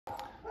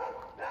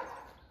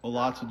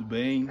Olá, tudo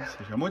bem?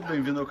 Seja muito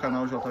bem-vindo ao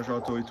canal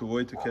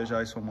JJ88, aqui é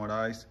Jason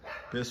Moraes.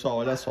 Pessoal,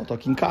 olha só, tô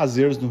aqui em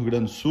Caseiros, no Rio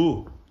Grande do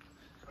Sul,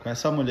 com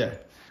essa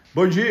mulher.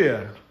 Bom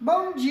dia!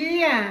 Bom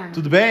dia!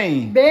 Tudo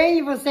bem? Bem,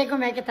 e você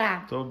como é que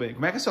tá? Tô bem.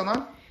 Como é que é seu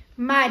nome?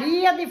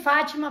 Maria de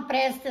Fátima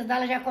Prestes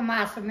Dalla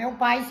Jacomasso. Meu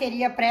pai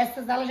seria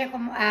Prestes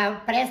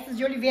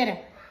de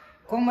Oliveira.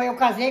 Como eu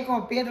casei com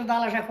o Pedro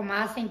Dalla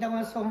Jacomasso, então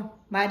eu sou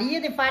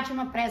Maria de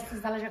Fátima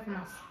Prestes Dalla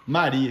Jacomasso.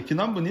 Maria, que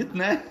nome bonito,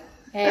 né?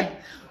 É.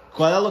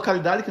 Qual é a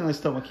localidade que nós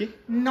estamos aqui?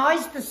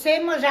 Nós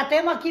já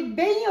temos aqui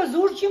bem os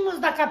últimos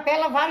da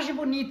Capela Vargem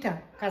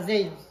Bonita,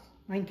 Caseiros,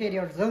 no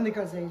interiorzão de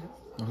Caseiros.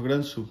 No Rio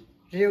Grande do Sul.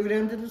 Rio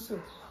Grande do Sul.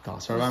 Tá, a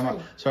senhora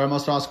vai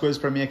mostrar umas coisas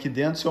pra mim aqui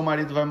dentro, seu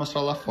marido vai mostrar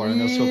lá fora,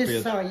 né, o seu Pedro?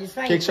 Isso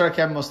aí. O que a senhora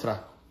quer me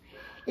mostrar?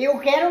 Eu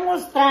quero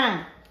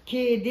mostrar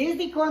que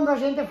desde quando a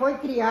gente foi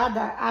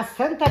criada, a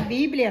Santa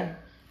Bíblia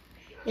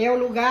é o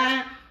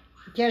lugar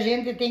que a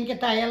gente tem que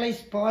estar ela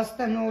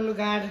exposta no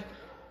lugar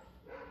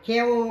que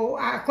é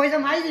a coisa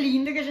mais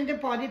linda que a gente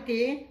pode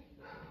ter,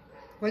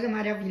 coisa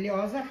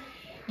maravilhosa.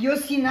 E o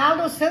sinal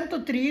do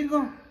Santo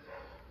Trigo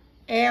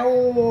é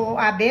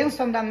a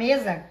bênção da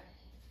mesa.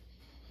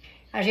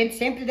 A gente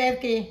sempre deve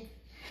ter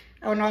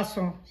o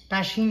nosso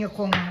taxinho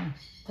com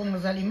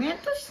os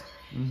alimentos.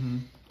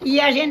 Uhum. E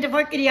a gente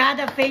foi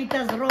criada, feita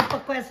as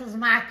roupas com essas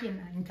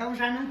máquinas. Então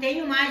já não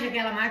tenho mais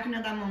aquela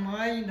máquina da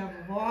mamãe, da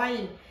vovó,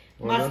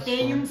 mas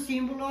tem um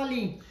símbolo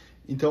ali.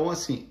 Então,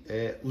 assim,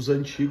 os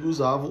antigos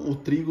usavam o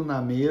trigo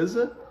na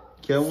mesa,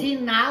 que é um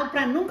sinal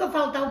para nunca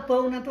faltar o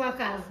pão na tua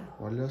casa.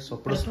 Olha só,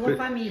 tua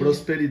família.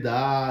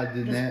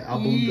 Prosperidade, né?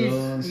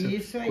 Abundância,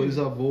 isso aí.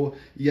 Coisa boa.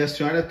 E a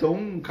senhora é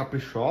tão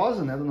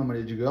caprichosa, né, Dona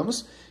Maria,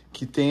 digamos,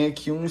 que tem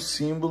aqui um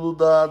símbolo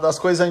das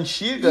coisas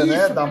antigas,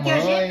 né? Da mãe. Porque a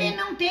gente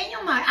não tem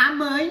a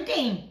mãe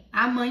tem.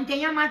 A mãe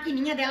tem a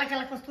maquininha dela que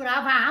ela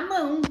costurava à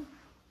mão.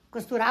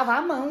 Costurava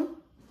à mão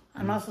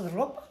as nossas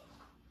roupas.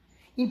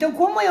 Então,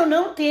 como eu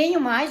não tenho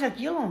mais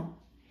aquilo,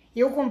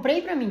 eu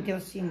comprei pra mim ter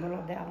o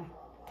símbolo dela.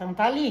 Então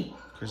tá ali.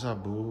 Coisa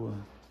boa.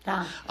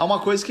 Tá. Há uma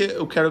coisa que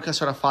eu quero que a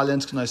senhora fale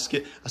antes que nós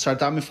esqueçamos. A senhora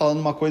estava me falando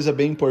uma coisa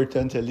bem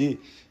importante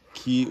ali,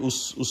 que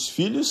os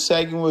filhos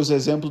seguem os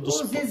exemplos dos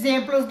Os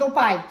exemplos do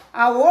pai.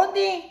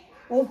 Aonde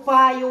o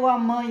pai ou a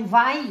mãe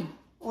vai,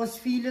 os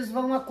filhos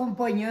vão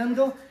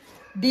acompanhando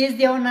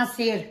desde eu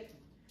nascer.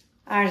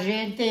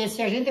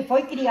 Se a gente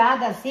foi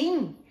criada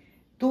assim,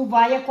 tu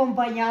vai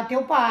acompanhar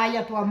teu pai,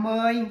 a tua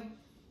mãe.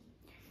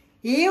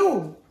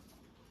 Eu,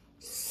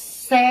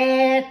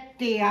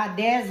 7 a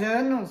 10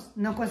 anos,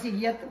 não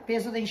conseguia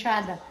peso da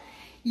enxada.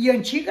 E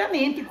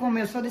antigamente, como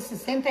eu sou de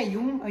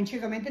 61,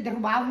 antigamente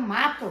derrubava um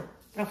mato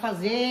para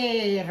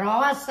fazer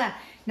roça,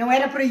 não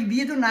era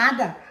proibido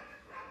nada.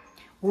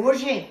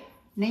 Hoje,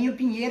 nem o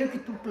pinheiro que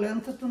tu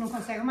planta, tu não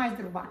consegue mais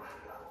derrubar,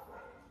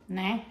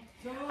 né?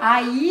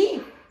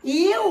 Aí,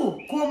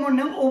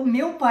 o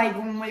meu pai,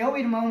 com o meu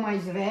irmão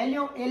mais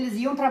velho, eles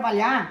iam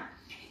trabalhar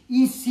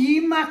em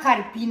cima,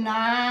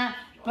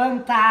 carpinar,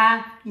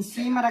 plantar, em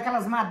cima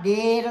daquelas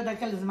madeiras,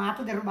 daqueles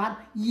matos derrubados.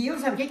 E eu,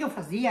 sabe o que eu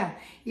fazia?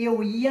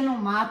 Eu ia no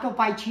mato, o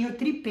pai tinha o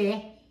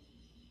tripé,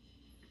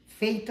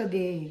 feito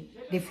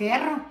de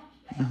ferro,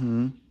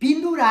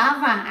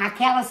 pendurava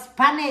aquelas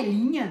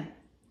panelinhas,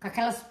 com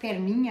aquelas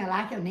perninhas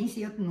lá, que eu nem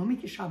sei outro nome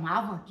que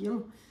chamavam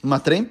aquilo.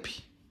 Uma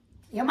trempe?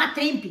 É uma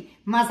trempe,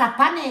 mas a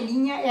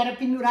panelinha era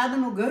pendurada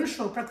no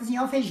gancho para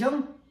cozinhar o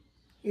feijão.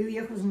 Eu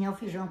ia cozinhar o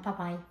feijão,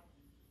 papai,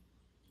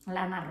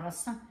 lá na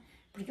roça,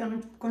 porque eu não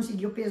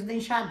conseguia o peso da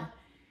enxada.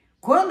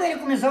 Quando ele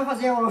começou a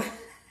fazer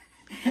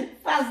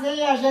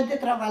a gente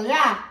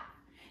trabalhar,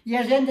 e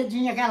a gente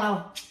tinha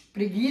aquela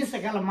preguiça,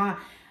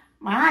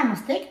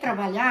 mas tem que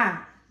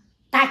trabalhar.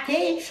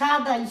 Taquei a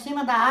enxada em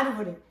cima da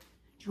árvore.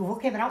 Digo, vou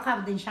quebrar o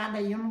cabo da enxada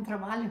e eu não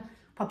trabalho.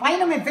 Papai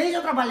não me fez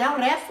eu trabalhar o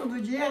resto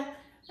do dia.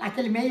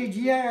 Aquele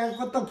meio-dia,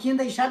 com o toquinho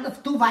da enxada,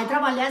 tu vai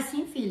trabalhar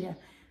sim, filha.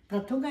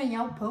 Pra tu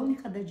ganhar o pão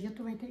de cada dia,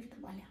 tu vai ter que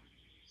trabalhar.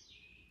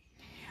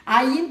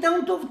 Aí,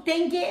 então, tu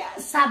tem que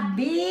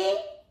saber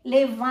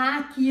levar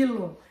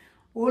aquilo.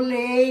 O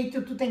leite,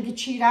 tu tem que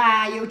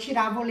tirar. Eu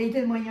tirava o leite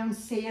de manhã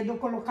cedo, eu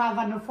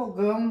colocava no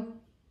fogão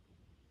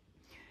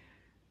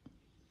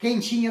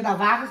quentinho da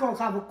vaca,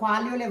 colocava o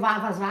coalho, eu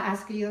levava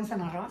as crianças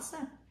na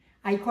roça.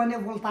 Aí, quando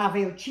eu voltava,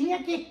 eu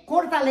tinha que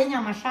cortar lenha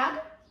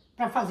machado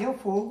para fazer o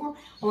fogo.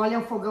 Olha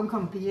o fogão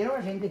campeiro, a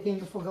gente tem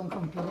o fogão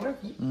campeiro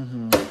aqui.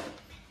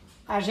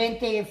 A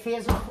gente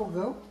fez o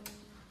fogão.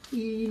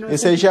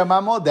 Esse aí já é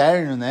mais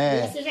moderno,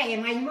 né? Esse já é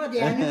mais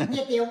moderno,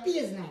 porque tem o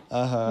piso, né?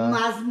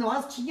 Mas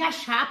nós tinha a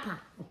chapa.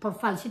 O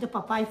falecido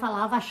papai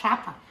falava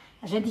chapa.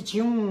 A gente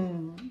tinha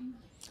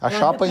a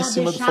chapa em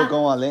cima do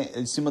fogão,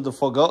 em cima do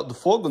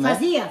fogo, né?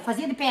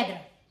 Fazia de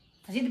pedra.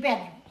 Fazia de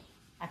pedra,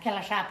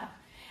 aquela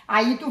chapa.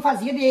 Aí tu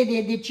fazia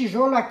de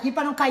tijolo aqui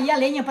para não cair a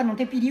lenha, para não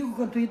ter perigo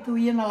quando tu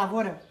ia na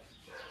lavoura.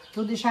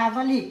 Tu deixava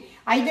ali.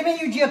 Aí de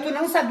meio-dia tu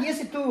não sabia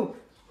se tu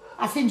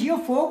acendia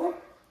o fogo,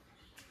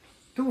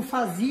 tu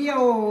fazia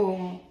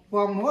o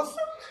almoço,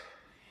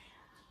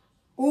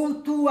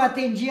 ou tu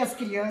atendia as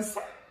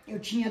crianças. Eu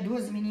tinha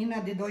 2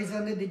 meninas de 2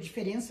 anos de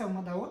diferença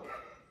uma da outra.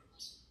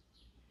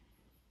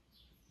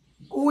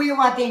 Ou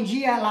eu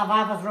atendia,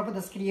 lavava as roupas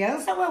das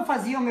crianças, ou eu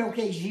fazia o meu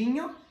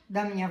queijinho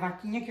da minha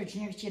vaquinha, que eu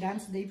tinha que tirar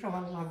antes de ir para a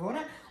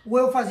lavoura, ou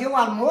eu fazia o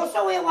almoço,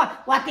 ou eu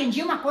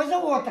atendia uma coisa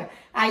ou outra.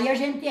 Aí a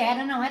gente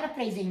não era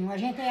 3 em 1, a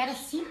gente era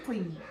 5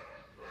 em 1.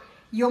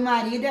 E o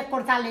marido ia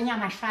cortar lenha a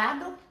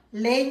machado,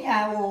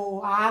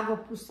 a água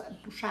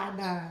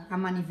puxada a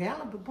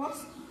manivela do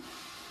poço,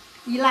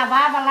 e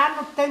lavava lá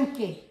no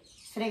tanque,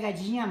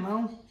 esfregadinha a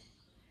mão,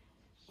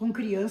 com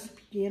criança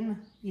pequena,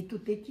 e tu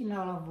ter que ir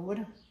na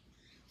lavoura.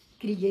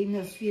 Criei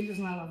meus filhos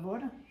na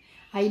lavoura.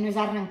 Aí nós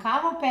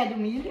arrancava o pé do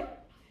milho,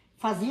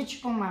 fazia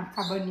tipo uma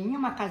cabaninha,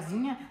 uma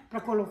casinha, para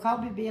colocar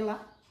o bebê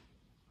lá,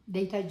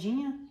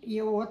 deitadinha,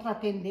 e o outro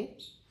atender.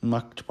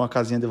 Tipo uma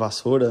casinha de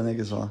vassoura, né,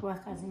 Gisela? Tipo uma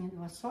casinha de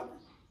vassoura,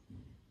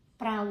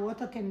 para o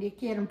outro atender,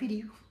 que era um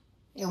perigo.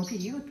 É um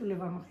perigo tu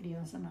levar uma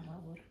criança na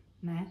lavoura,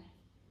 né?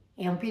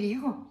 É um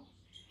perigo.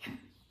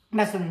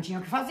 Mas tu não tinha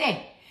o que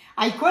fazer.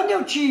 Aí quando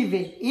eu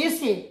tive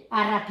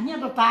a rapinha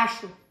do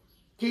tacho,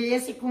 que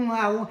esse com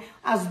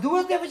as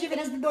duas teve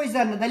diferença de 2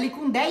 anos, dali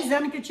com 10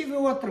 anos que eu tive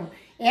outro.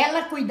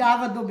 Ela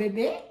cuidava do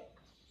bebê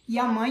e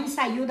a mãe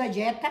saiu da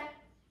dieta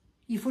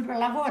e foi pra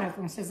lavoura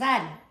com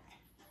cesárea.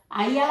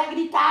 Aí ela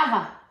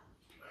gritava,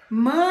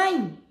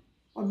 mãe,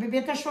 o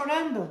bebê tá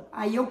chorando.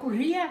 Aí eu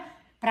corria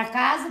pra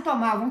casa,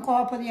 tomava um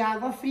copo de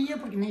água fria,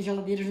 porque nem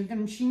geladeira a gente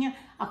não tinha,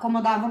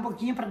 acomodava um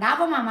pouquinho,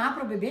 dava mamar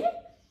pro bebê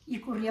e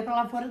corria pra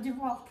lavoura de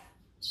volta.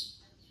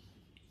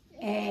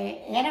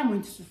 Era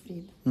muito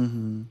sofrido.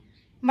 Uhum.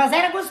 Mas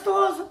era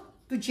gostoso,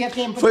 tu tinha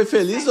tempo. Foi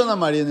feliz, Dona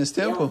Maria, nesse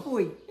tempo?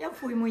 Eu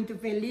fui muito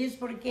feliz,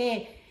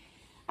 porque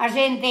a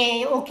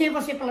gente, o que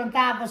você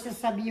plantava, você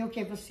sabia o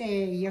que você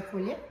ia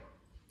colher.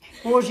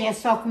 Hoje é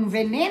só com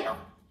veneno.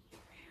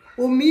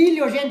 O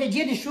milho, gente,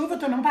 dia de chuva,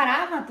 tu não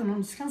parava, tu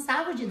não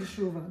descansava dia de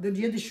chuva. Do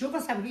dia de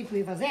chuva, sabe o que tu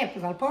ia fazer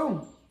pro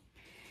galpão?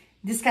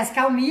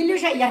 Descascar o milho,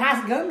 já ia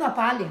rasgando a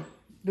palha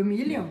do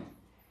milho.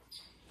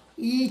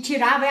 E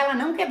tirava ela,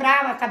 não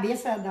quebrava a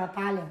cabeça da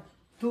palha.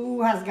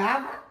 Tu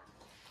rasgava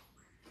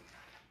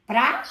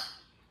pra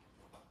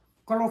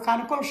colocar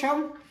no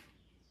colchão.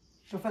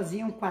 Tu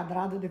fazia um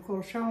quadrado de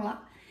colchão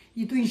lá,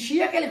 e tu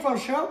enchia aquele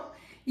colchão,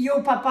 e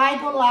o papai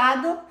do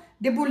lado,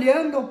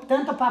 debulhando,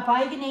 tanto o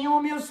papai que nem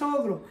o meu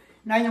sogro.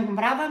 Nós não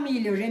comprava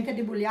milho, a gente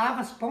debulhava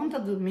as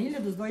pontas do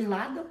milho dos 2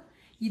 lados,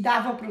 e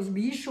dava para os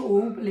bichos,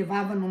 ou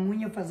levava no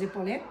moinho fazer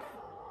polenta,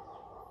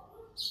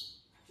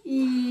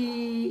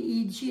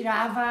 e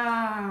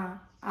tirava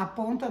a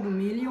ponta do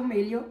milho e o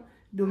meio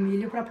do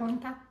milho para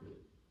plantar.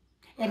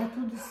 Era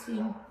tudo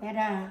assim,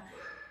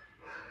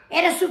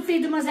 era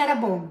sofrido, mas era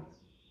bom.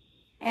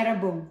 Era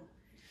bom.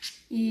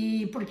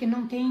 E porque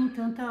não tem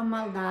tanta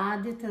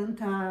maldade,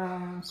 tanta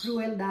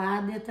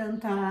crueldade,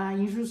 tanta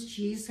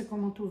injustiça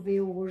como tu vê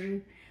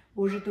hoje.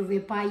 Hoje tu vê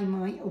pai e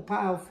mãe,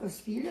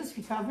 os filhos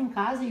ficavam em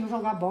casa e iam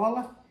jogar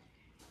bola,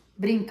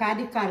 brincar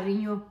de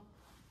carrinho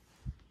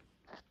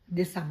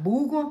de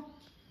sabugo,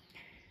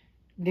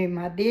 de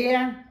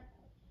madeira,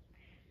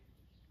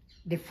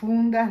 de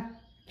funda,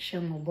 que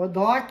chama o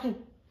bodoque.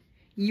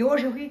 E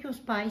hoje o que os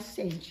pais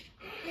sentem?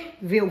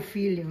 Vê o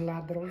filho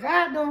lá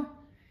drogado,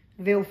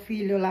 vê o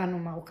filho lá no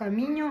mau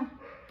caminho.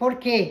 Por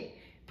quê?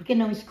 Porque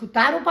não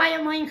escutaram o pai e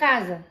a mãe em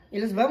casa.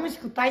 Eles vão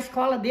escutar, a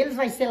escola deles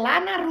vai ser lá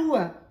na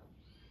rua.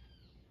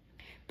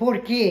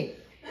 Porque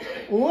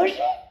hoje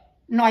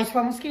nós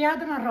fomos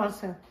criados na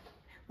roça.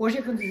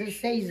 Hoje com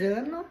 16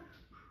 anos,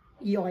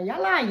 e olha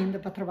lá ainda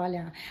para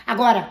trabalhar.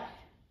 Agora,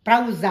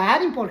 para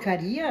usar em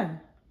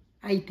porcaria,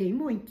 aí tem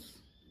muitos.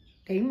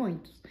 Tem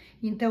muitos.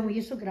 Então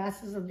isso,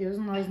 graças a Deus,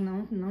 nós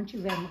não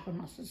tivemos com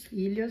nossos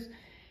filhos,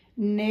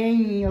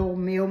 nem o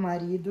meu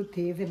marido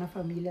teve na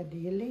família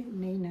dele,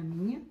 nem na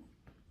minha.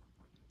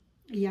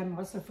 E a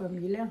nossa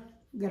família,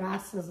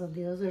 graças a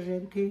Deus, a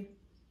gente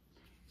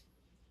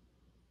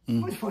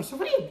foi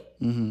sofrido.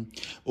 Uhum.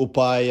 O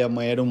pai e a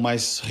mãe eram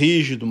mais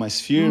rígidos, mais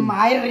firmes?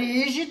 Mais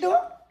rígido.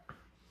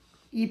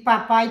 E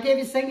papai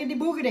teve sangue de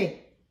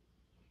bugre.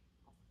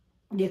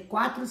 De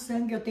 4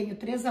 sangue, eu tenho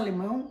 3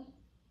 alemão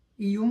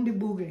e 1 de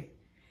bugre.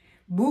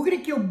 Bugre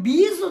que o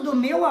biso do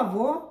meu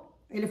avô,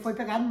 ele foi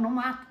pegado no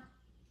mato.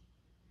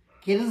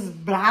 Aqueles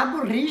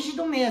brabo,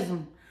 rígido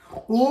mesmo.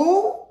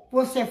 Ou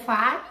você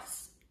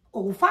faz,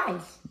 ou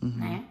faz,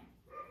 né?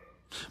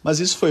 Mas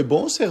isso foi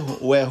bom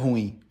ou é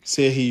ruim,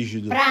 ser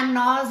rígido? Para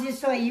nós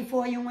isso aí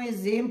foi um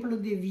exemplo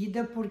de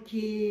vida,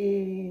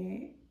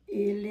 porque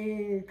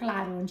ele,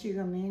 claro,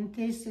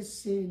 antigamente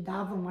se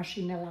dava uma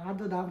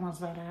chinelada, dava umas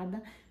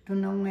varadas, tu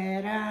não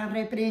era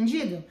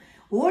repreendido.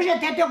 Hoje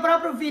até teu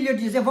próprio filho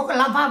diz, eu vou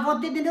lavar, vou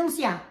te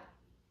denunciar,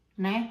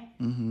 né?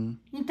 Uhum.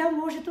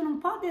 Então hoje tu não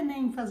pode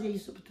nem fazer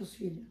isso para teus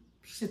filhos.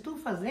 Se tu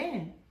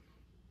fazer,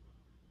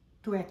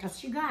 tu é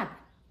castigado.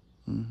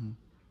 Uhum.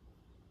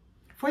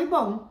 Foi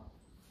bom.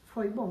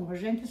 Foi bom, a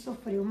gente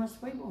sofreu, mas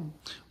foi bom.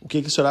 O que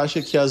a senhora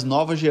acha que as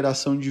novas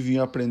gerações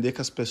deviam aprender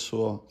com as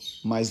pessoas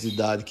mais de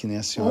idade, que nem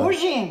a senhora?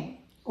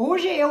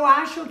 Hoje eu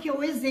acho que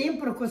o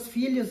exemplo com os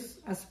filhos,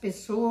 as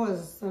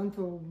pessoas,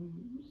 tanto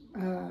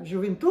a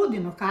juventude,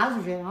 no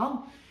caso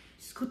geral,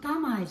 escutar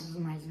mais os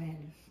mais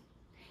velhos.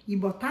 E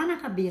botar na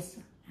cabeça,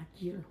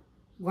 aquilo.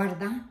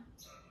 Guardar.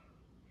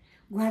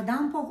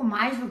 Guardar um pouco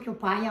mais do que o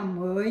pai, a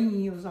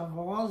mãe, e os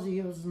avós e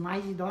os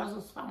mais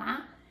idosos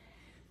falar,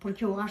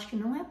 porque eu acho que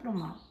não é pro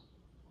mal.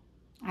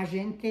 A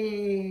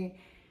gente,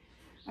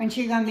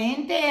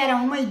 antigamente era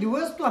 1 e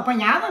 2, tu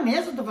apanhava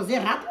mesmo, tu fazia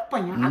errado, tu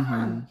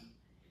apanhava.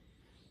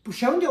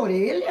 Puxão de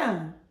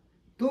orelha,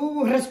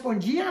 tu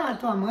respondia a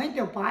tua mãe,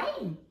 teu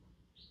pai,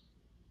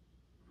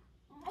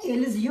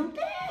 eles iam te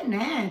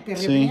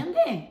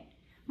repreender,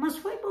 mas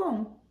foi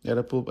bom.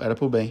 Era pro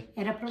bem.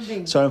 Era pro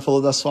bem. A senhora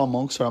falou da sua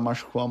mão, que a senhora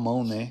machucou a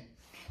mão, né?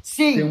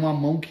 Sim. Tem uma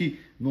mão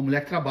uma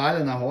mulher que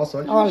trabalha na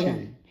roça, olha.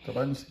 Gente,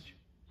 trabalha no sítio.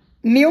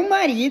 Meu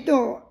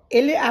marido,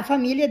 a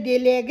família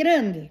dele é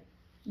grande,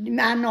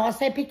 a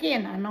nossa é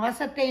pequena, a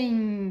nossa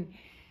tem,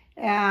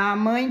 a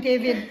mãe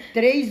teve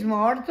 3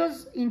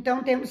 mortos,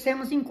 então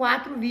temos em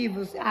 4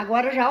 vivos.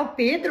 Agora já o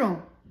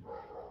Pedro,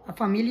 a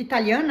família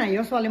italiana,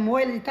 eu sou alemão,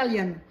 ele é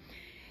italiano,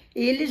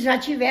 eles já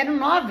tiveram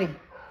 9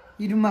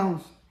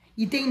 irmãos.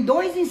 E tem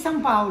 2 em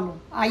São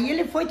Paulo. Aí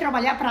ele foi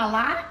trabalhar para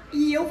lá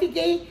e eu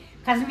fiquei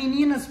com as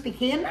meninas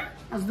pequenas,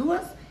 as 2,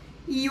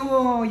 e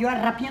a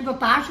rapinha do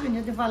Tacho, que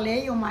eu te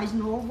falei, o mais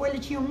novo, ele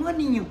tinha 1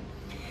 aninho.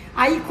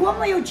 Aí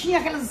como eu tinha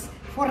aquelas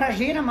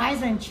forrageiras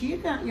mais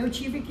antigas, eu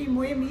tive que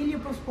moer milho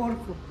para os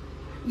porcos.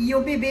 E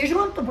eu beber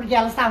junto, porque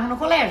elas estavam no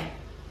colégio.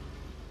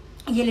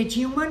 E ele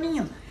tinha 1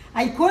 aninho.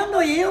 Aí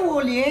quando eu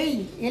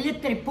olhei, ele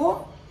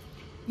trepou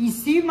em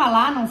cima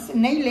lá,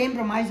 nem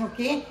lembro mais o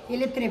que,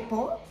 ele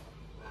trepou.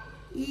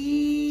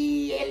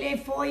 E ele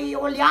foi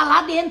olhar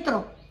lá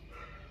dentro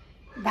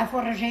da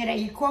forrageira.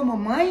 E como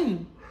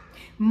mãe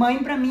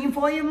pra mim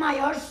foi o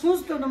maior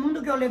susto do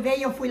mundo que eu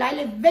levei. Eu fui lá e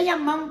levei a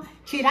mão,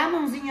 tirar a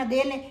mãozinha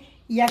dele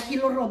e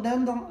aquilo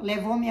rodando,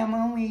 levou minha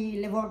mão e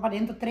levou para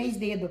dentro 3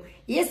 dedos.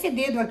 Esse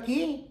dedo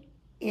aqui,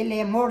 ele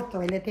é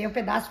morto, ele tem um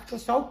pedaço que ficou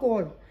só o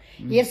couro.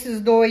 Esses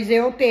 2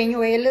 eu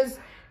tenho eles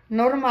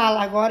normal.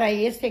 Agora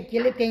esse aqui,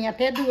 ele tem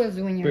até 2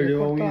 unhas.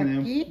 Perdeu a unha,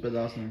 aqui, né? Um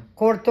pedaço, né?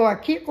 Cortou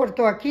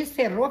aqui,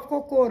 cerrou,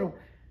 ficou couro.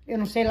 Eu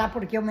não sei lá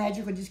porque o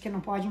médico disse que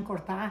não pode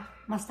cortar,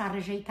 mas tá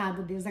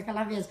rejeitado desde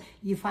aquela vez.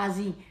 E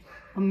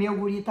o meu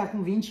guri tá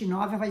com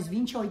 29, faz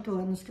 28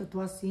 anos que eu tô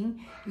assim,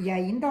 e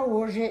ainda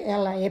hoje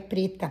ela é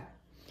preta.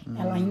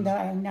 Ela ainda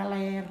ela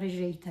é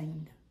rejeita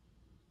ainda.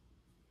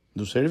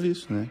 Do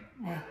serviço, né?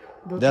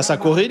 Dessa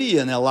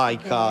correria, né? Lá e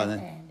cá,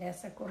 né?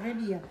 Dessa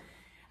correria.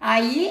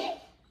 Aí,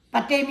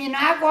 para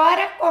terminar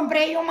agora,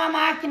 comprei uma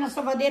máquina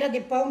sovadeira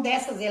de pão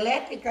dessas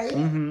elétricas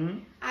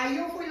aí. Aí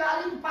eu fui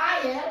lá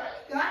limpar ela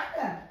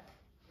ligada.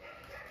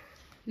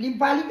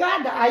 Limpar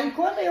ligada. Aí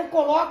quando eu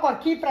coloco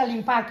aqui para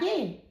limpar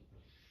aqui,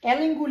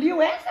 ela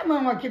engoliu essa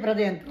mão aqui para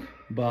dentro.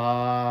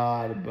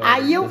 Bárbaro.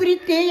 Aí eu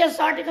gritei, a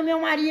sorte com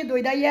meu marido.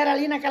 E daí era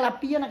ali naquela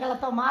pia, naquela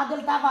tomada,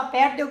 ele tava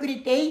perto, eu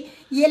gritei.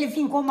 E ele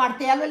fincou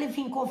martelo, ele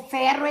fincou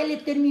ferro, ele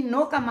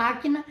terminou com a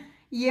máquina.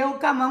 E eu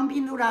com a mão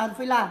pendurada,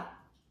 fui lá.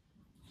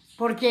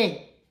 Por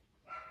quê?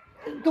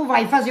 Tu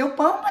vai fazer o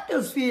pão para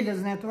teus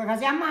filhos, né? Tu vai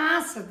fazer a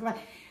massa.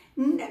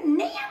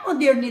 Nem a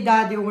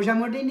modernidade hoje, a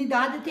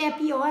modernidade até é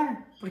pior,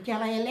 porque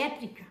ela é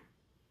elétrica.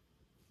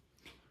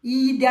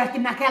 E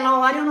naquela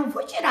hora eu não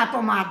fui tirar a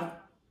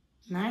tomada,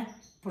 né?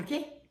 Por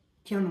quê?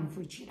 Que eu não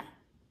fui tirar.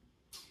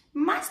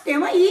 Mas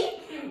temos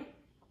aí,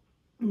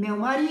 meu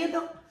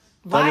marido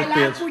vai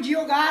lá acudir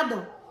o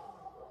gado,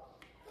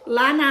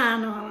 lá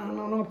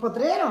no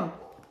potreiro.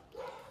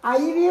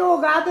 Aí viu o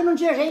gado, não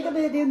tinha jeito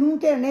de num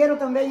terneiro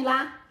também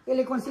lá,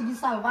 ele conseguiu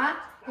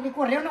salvar, ele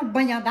correu num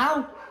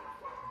banhadal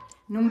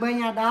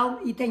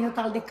e tem o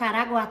tal de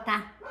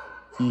Caraguatá,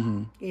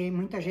 que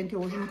muita gente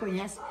hoje não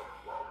conhece.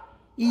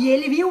 E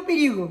ele viu o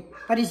perigo,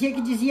 parecia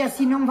que dizia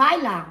assim, não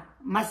vai lá.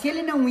 Mas se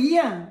ele não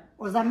ia,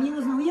 os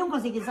amigos não iam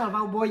conseguir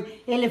salvar o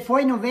boi. Ele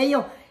foi, não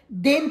veio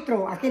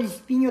dentro, aquele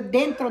espinho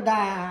dentro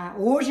da...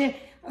 Hoje,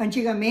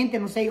 antigamente,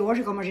 não sei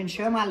hoje como a gente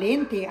chama, a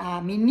lente, a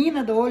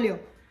menina do olho.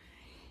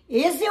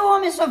 Esse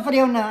homem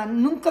sofreu,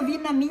 nunca vi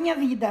na minha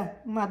vida,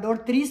 uma dor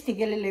triste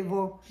que ele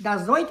levou.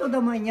 Das 8 da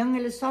manhã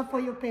ele só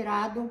foi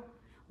operado.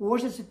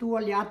 Hoje, se tu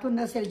olhar,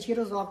 se ele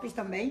tira os óculos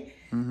também,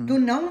 tu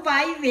não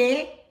vai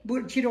ver...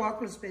 Tira o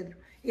óculos, Pedro.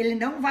 Ele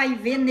não vai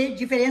ver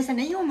diferença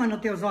nenhuma nos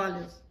teus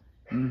olhos.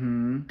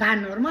 Tá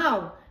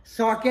normal.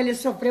 Só que ele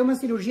sofreu uma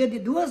cirurgia de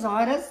 2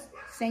 horas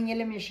sem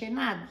ele mexer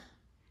nada.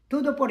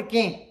 Tudo por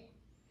quê?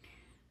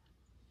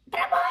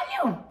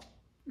 Trabalho,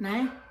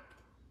 né?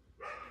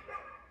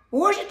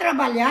 Hoje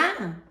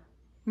trabalhar,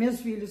 meus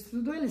filhos,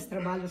 tudo eles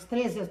trabalham, os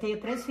 3. Eu tenho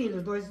 3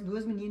 filhos,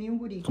 2 meninas e um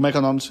guri. Como é que é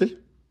o nome dos filhos?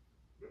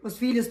 Os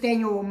filhos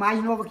tem o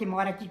mais novo que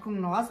mora aqui com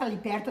nós, ali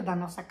perto da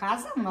nossa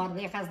casa, mora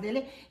na casa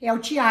dele, é o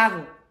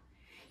Tiago.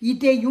 E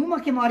tem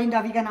uma que mora em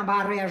Davi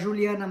Navarro, é a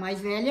Juliana,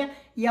 mais velha,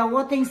 e a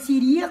outra em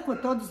Siríaco,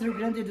 todos do Rio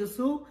Grande do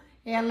Sul,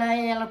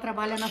 ela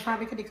trabalha na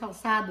fábrica de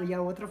calçado, e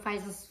a outra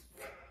faz as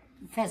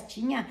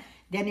festinhas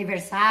de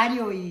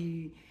aniversário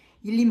e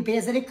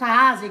limpeza de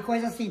casa e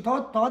coisa assim,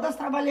 todas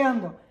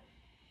trabalhando.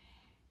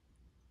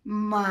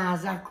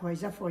 Mas a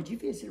coisa foi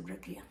difícil para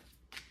criar.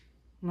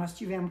 Nós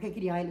tivemos que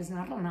criar eles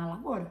na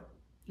lavoura,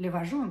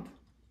 levar junto.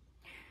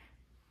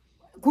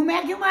 Como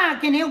é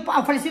que nem o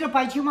falecido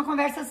pai tinha uma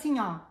conversa assim,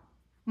 ó.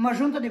 Uma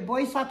junta de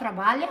boi só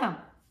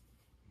trabalha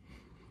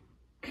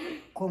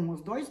com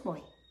os dois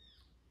boi.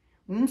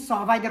 Um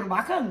só vai derrubar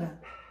a canga,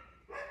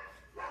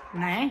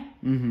 né?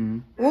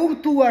 Uhum. Ou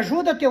tu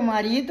ajuda teu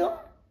marido,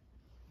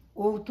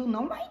 ou tu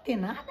não vai ter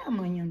nada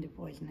amanhã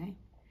depois, né?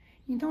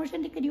 Então a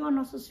gente criou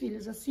nossos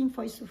filhos assim,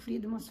 foi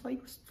sofrido, mas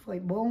foi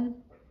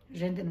bom. A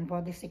gente não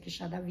pode se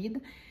queixar da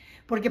vida,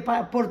 porque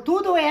por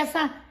tudo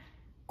essa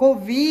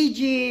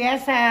Covid,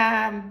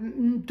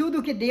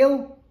 tudo que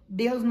deu,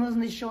 Deus nos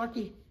deixou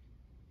aqui.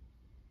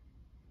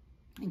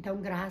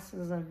 Então,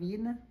 graças à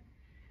vida,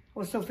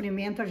 o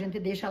sofrimento a gente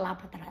deixa lá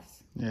para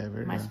trás. É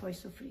verdade. Mas foi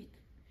sofrido.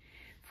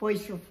 Foi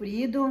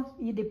sofrido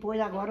e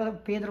depois agora o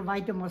Pedro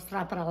vai te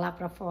mostrar para lá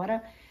para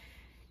fora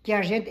que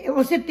a gente...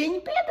 Você tem,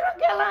 Pedro,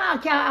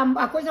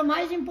 a coisa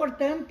mais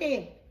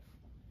importante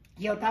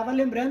que eu estava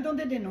lembrando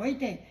ontem de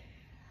noite,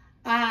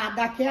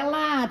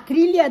 daquela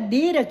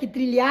trilhadeira que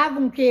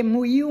trilhavam, que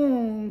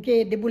moíam,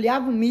 que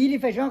debulhavam milho e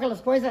feijão,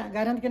 aquelas coisas,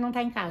 garanto que não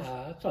está em casa.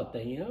 Ah, só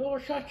tem o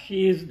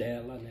chachis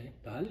dela, né?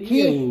 Tá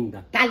ali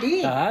ainda. Tá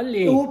ali? Tá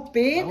ali. O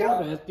Pedro,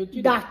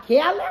 Não,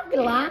 daquela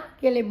lá,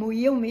 que ele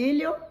moía o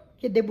milho,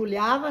 que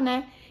debulhava,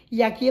 né?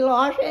 E aquilo,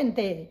 ó,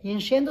 gente,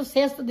 enchendo o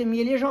cesto de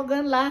milho e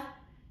jogando lá.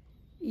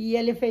 E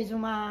ele fez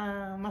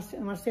uma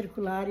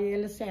circular e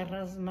ele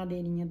serra as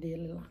madeirinhas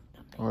dele lá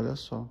também. Olha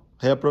só.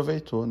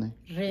 Reaproveitou, né?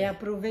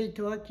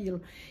 Reaproveitou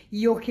aquilo.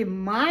 E o que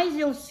mais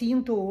eu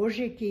sinto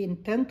hoje, que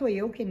tanto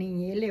eu que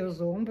nem ele, os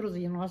ombros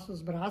e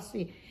nossos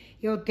braços,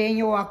 eu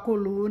tenho a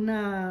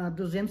coluna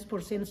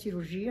 200%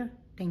 cirurgia,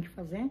 tem que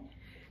fazer.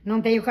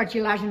 Não tenho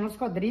cartilagem nos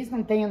quadris,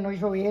 não tenho no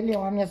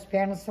joelho, as minhas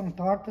pernas são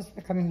tortas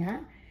para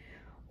caminhar,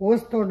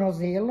 os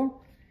tornozelos.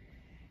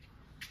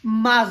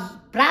 Mas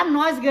para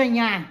nós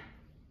ganhar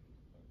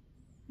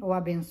o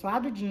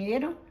abençoado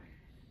dinheiro,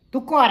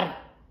 tu corre.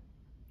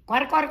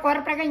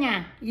 Corre para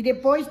ganhar. E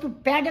depois tu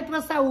perde a tua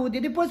saúde.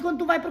 E depois quando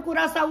tu vai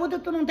procurar a saúde,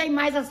 tu não tem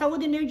mais a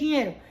saúde nem o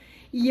dinheiro.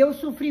 E eu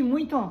sofri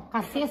muito, ó, com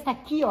a cesta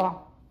aqui,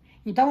 ó.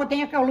 Então eu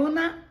tenho a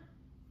coluna,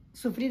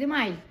 sofri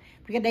demais.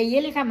 Porque daí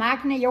ele com a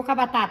máquina e eu com a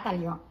batata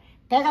ali, ó.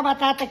 Pega a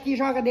batata aqui,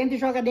 joga dentro, e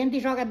joga dentro,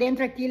 e joga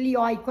dentro aquilo,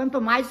 ó. E quanto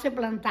mais você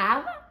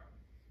plantava,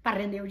 para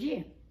render o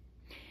dia.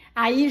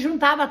 Aí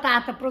juntava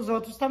batata para os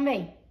outros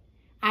também.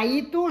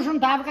 Aí tu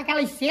juntava com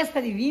aquelas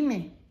cestas de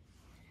vime.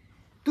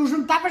 Tu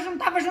juntava,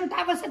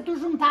 se tu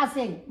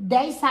juntasse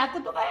 10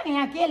 sacos, tu vai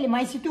ganhar aquele.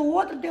 Mas se teu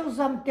outro,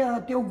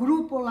 teu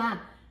grupo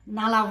lá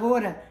na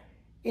lavoura,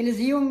 eles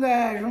iam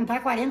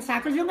juntar 40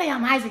 sacos, iam ganhar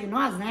mais do que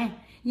nós, né?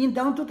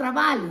 Então tu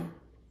trabalha.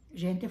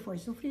 Gente, foi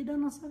sofrida a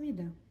nossa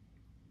vida.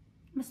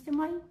 Mas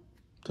temos aí.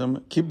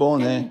 Que bom,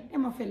 né?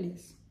 Temos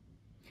feliz.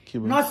 Que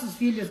bom. Nossos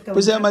filhos estão...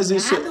 Pois é, mas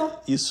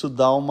isso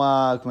dá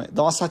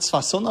uma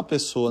satisfação na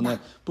pessoa, né?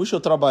 Puxa, eu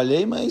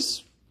trabalhei,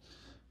 mas...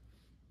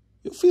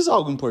 eu fiz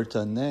algo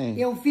importante, né?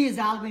 Eu fiz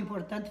algo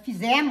importante,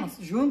 fizemos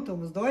juntos,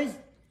 os dois,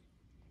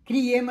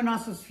 criamos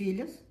nossos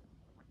filhos,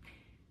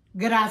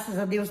 graças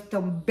a Deus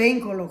estão bem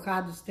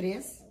colocados os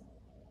três,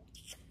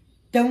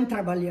 estão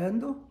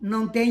trabalhando,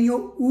 não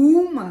tenho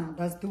uma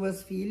das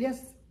duas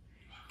filhas,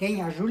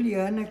 tem a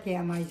Juliana, que é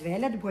a mais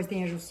velha, depois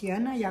tem a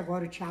Jussiana e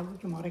agora o Thiago,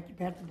 que mora aqui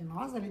perto de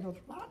nós, ali do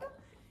outro lado.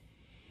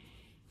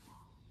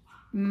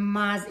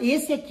 Mas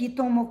esse aqui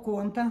tomou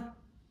conta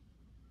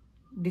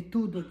de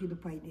tudo aqui do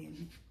pai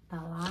dele.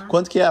 Tá lá.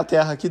 Quanto que é a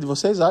terra aqui de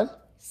vocês, Ari?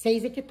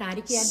 6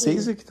 hectares que é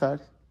 6 dele.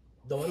 hectares.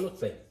 Dono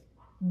 6.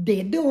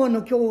 De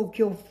dono que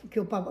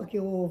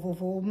o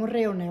vovô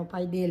morreu, né? O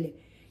pai dele.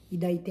 E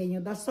daí tem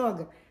o da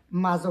sogra.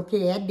 Mas o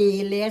que é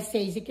dele é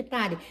 6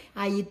 hectares.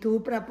 Aí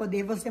tu, para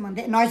poder você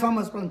manter... Nós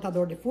somos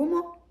plantador de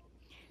fumo,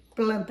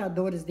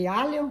 plantadores de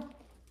alho,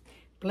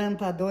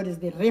 plantadores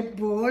de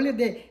repolho,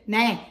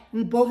 né?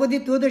 Um pouco de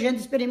tudo a gente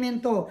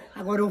experimentou.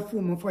 Agora o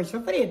fumo foi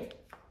sofrido.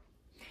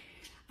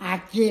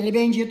 Aquele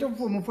bendito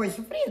fumo foi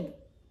sofrido.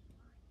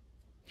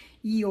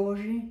 E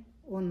hoje,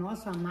 o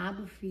nosso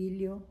amado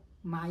filho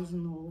mais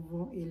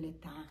novo, ele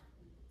tá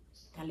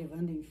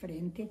levando em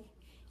frente.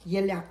 E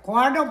ele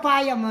acorda o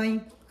pai e a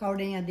mãe com a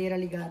ordenhadeira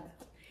ligada.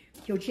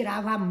 Que eu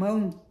tirava a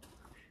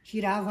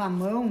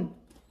mão,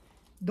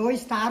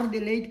 2 tarros de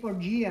leite por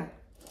dia.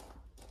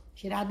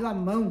 Tirado a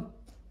mão.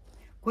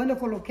 Quando eu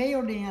coloquei a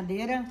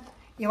ordenhadeira,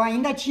 eu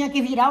ainda tinha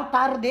que virar o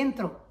tarro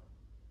dentro.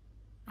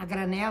 A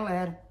granela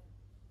era.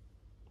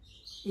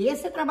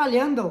 Esse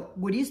trabalhando, o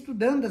guri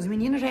estudando, as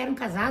meninas já eram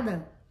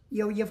casadas. E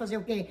eu ia fazer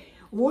o quê?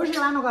 Hoje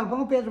lá no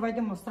galpão o Pedro vai te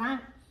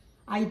mostrar.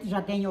 Aí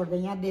já tem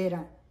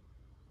ordenhadeira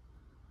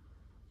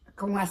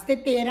com as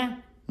teteiras.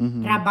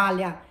 Uhum.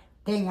 Trabalha,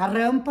 tem a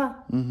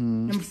rampa.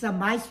 Uhum. Não precisa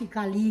mais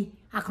ficar ali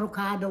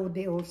acrocada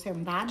ou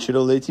sentada.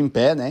 Tira o leite em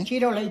pé, né?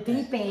 Tira o leite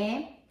em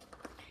pé.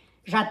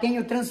 Já tem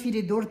o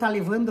transferidor, tá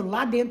levando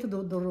lá dentro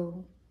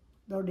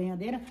da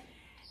ordenhadeira.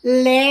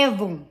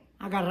 Levam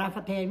a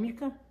garrafa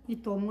térmica e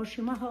tomam o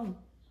chimarrão.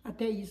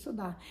 Até isso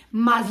dá.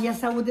 Mas e a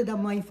saúde da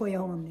mãe foi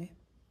aonde?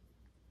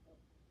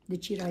 De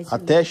tirar esse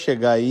até leite.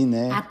 Chegar aí,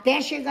 né?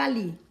 Até chegar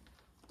ali.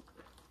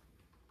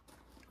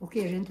 O que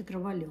a gente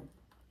trabalhou.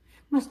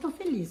 Mas tô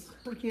feliz,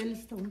 porque eles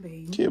estão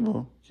bem. Que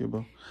bom, que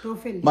bom. Tô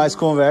feliz. Mais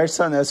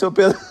conversa, né, seu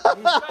Pedro? Isso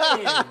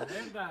aí, é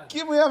verdade.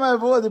 Que mulher mais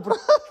boa de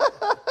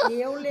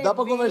Eu levei, Dá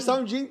pra conversar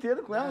um dia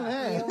inteiro com ela,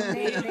 né? Eu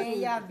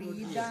levei a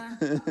vida,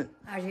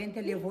 a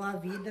gente levou a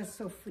vida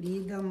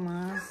sofrida,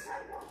 mas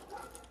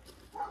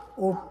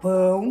o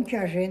pão que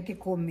a gente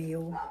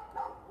comeu.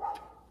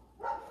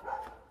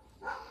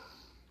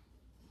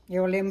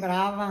 Eu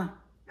lembrava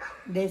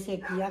desse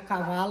aqui a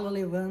cavalo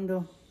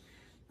levando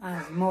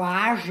as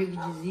moagens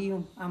que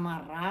diziam,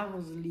 amarrava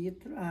os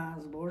litros,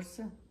 as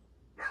bolsas,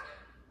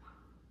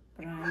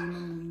 para ir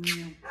no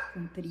moinho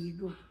com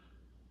trigo,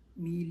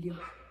 milho,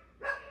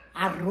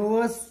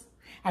 arroz.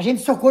 A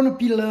gente socou no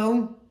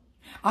pilão.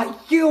 Ai,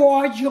 que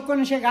ódio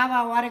quando chegava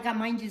a hora que a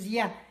mãe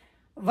dizia,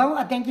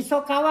 vamos, tem que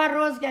socar o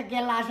arroz, que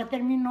aquele lá já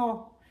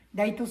terminou.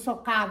 Daí tu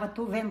socava,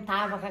 tu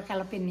ventava com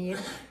aquela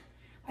peneira.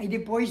 Aí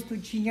depois tu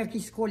tinha que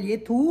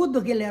escolher tudo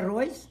aquele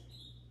arroz.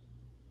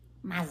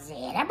 Mas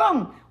era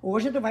bom.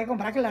 Hoje tu vai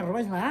comprar aquele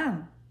arroz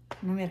lá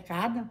no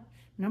mercado.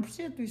 Não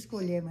precisa tu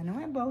escolher, mas não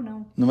é bom,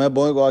 não. Não é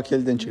bom igual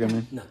aquele de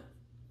antigamente. Não.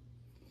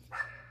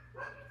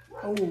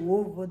 O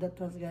ovo das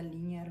tuas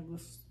galinhas era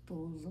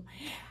gostoso.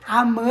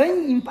 A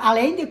mãe,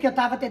 além do que eu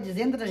tava te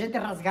dizendo, da gente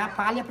rasgar a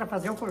palha para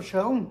fazer o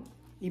colchão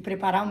e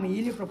preparar o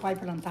milho para o pai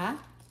plantar.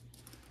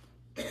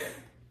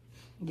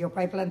 E o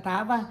pai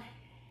plantava.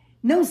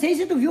 Não sei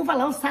se tu viu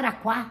falar o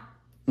saraquá.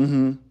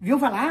 Uhum. Viu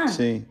falar?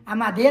 Sim. A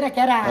madeira que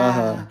era...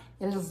 Aham.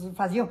 Eles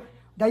faziam...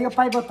 Daí o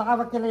pai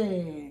botava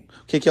aquele...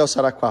 O que é o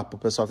saraquá, pro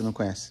pessoal que não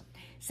conhece?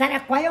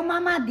 Saraquá é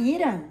uma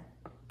madeira.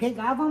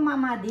 Pegava uma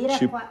madeira...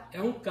 Tipo- É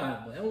um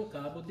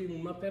cabo de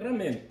uma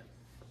ferramenta,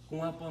 com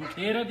uma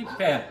ponteira de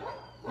ferro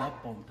na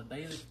ponta.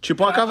 Daí ele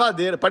Tipo uma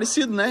cavadeira,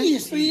 parecido, né?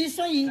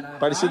 Isso aí.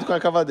 Parecido com a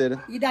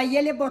cavadeira. E daí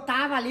ele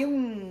botava ali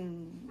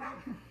um...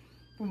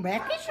 Como é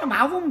que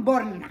chamava? Um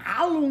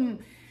bornal, um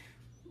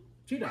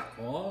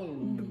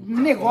tiracolo,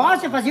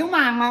 negócio, fazia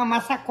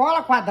uma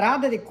sacola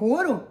quadrada de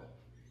couro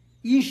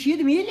e enchia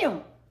de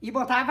milho. E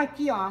botava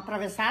aqui, ó,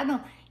 atravessado.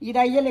 E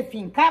daí ele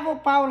fincava o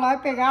pau lá e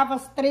pegava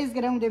os 3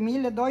 grãos de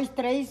milho, 2,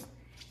 3,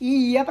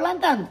 e ia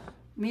plantando.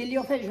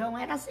 Milho ou feijão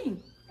era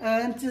assim.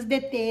 Antes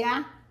de ter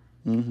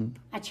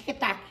a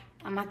tic-tac,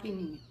 a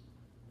maquininha.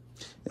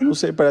 Eu não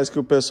sei, parece que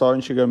o pessoal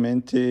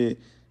antigamente...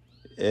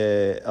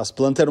 as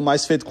plantas eram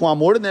mais feitas com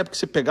amor, né? Porque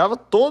você pegava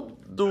todos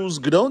os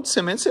grãos de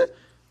semente, você,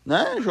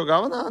 né,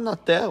 jogava na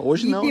terra.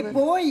 Hoje não, E né?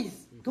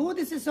 depois, todo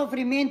esse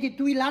sofrimento, e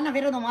tu ir lá na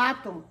beira do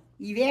mato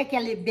e ver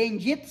aquele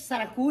bendito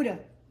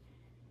saracura,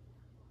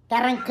 tá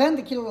arrancando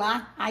aquilo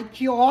lá. Ai,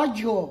 que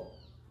ódio!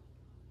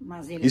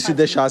 Mas ele E se fazia.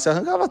 deixasse,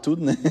 arrancava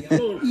tudo, né?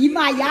 E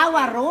maiar o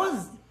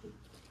arroz,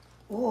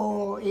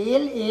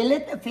 ele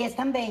fez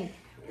também.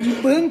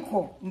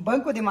 Um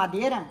banco de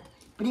madeira.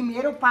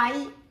 Primeiro o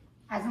pai,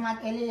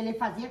 ele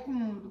fazia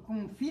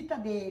com fita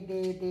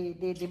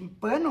de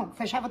pano,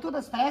 fechava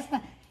todas as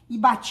frestas e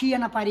batia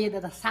na parede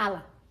da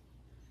sala.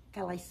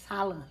 Aquelas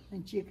salas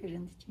antigas que a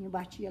gente tinha,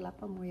 batia lá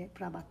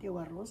para bater o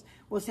arroz.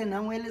 Ou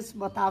senão eles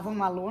botavam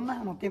uma lona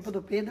no tempo do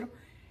Pedro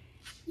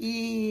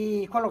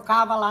e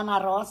colocava lá na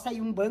roça e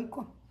um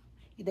banco.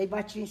 E daí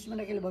batia em cima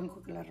daquele banco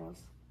aquele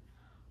arroz.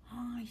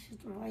 Ai, se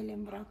tu vai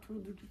lembrar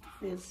tudo que tu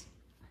fez.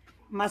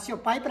 Mas se o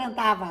pai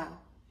plantava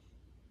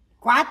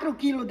 4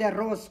 quilos de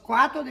arroz,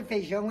 4 de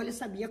feijão, ele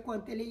sabia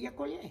quanto ele ia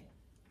colher.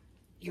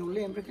 Eu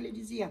lembro que ele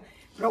dizia,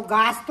 pro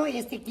gasto,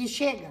 este aqui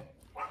chega.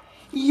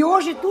 E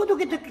hoje tudo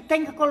que tu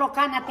tem que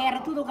colocar na terra,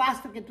 tudo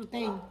gasto que tu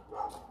tem.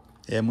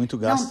 É muito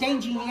gasto. Não tem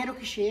dinheiro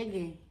que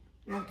chegue.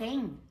 Não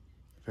tem.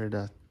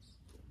 Verdade.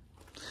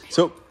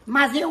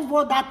 Mas eu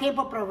vou dar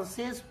tempo para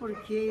vocês,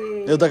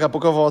 porque... Daqui a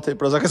pouco eu volto aí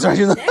pra usar com a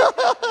sardina.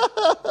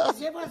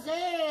 Se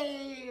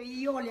você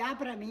ir olhar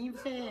para mim,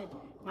 você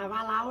vai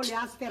lá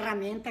olhar as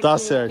ferramentas Tá que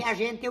certo. a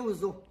gente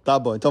usou. Tá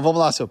bom, então vamos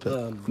lá, seu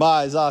Pedro.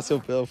 Mas, seu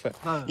Pedro.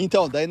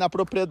 Então, daí na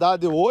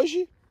propriedade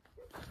hoje,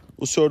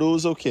 o senhor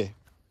usa o quê?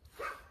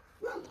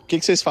 O que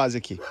vocês fazem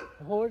aqui?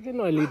 Hoje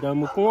nós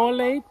lidamos com o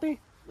leite,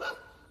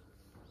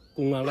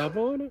 com a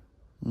lavoura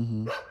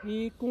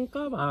e com o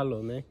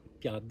cavalo, né?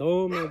 Que a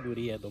doma,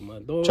 guria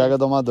domador. Tiago é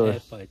domador.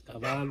 Faz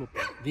cavalo,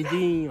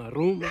 vidinho,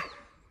 arruma,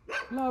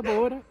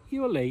 lavoura e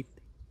o leite.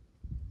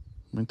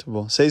 Muito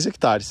bom. 6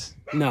 hectares.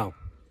 Não,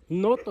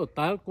 no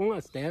total com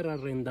as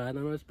terras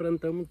arrendadas nós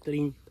plantamos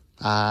 30.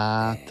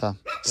 Ah, tá.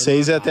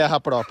 6 é terra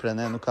própria,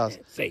 né, no caso.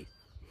 6.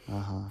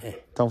 Aham.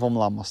 Então vamos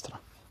lá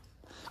mostrar.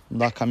 Vamos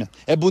dar uma caminhada.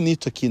 É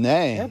bonito aqui,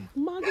 né? É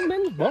mais ou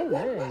menos bom,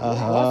 né? Eu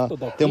Aham. gosto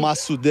daqui. Tem uma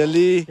açude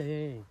ali.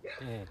 Tem.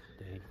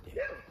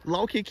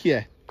 Lá o que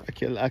é?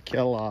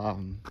 Aquela...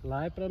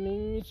 Lá é para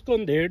mim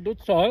esconder do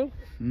sol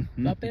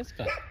para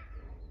pescar.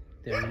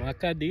 Tem uma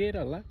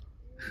cadeira lá,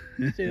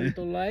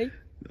 sento lá e...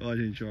 Ó,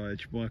 gente, ó, é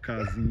tipo uma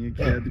casinha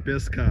que é de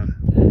pescar.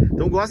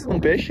 Então gosta de um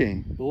peixe,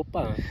 hein?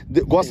 Opa,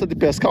 Gosta de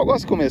pescar ou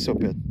gosta de comer, seu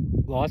Pedro?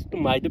 gosto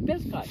mais de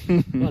pescar.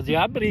 Fazer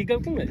a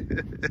briga com ele.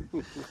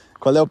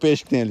 Qual é o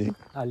peixe que tem ali?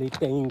 Ali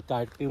tem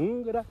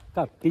carpe-húngara,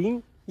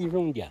 capim e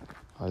jundiá.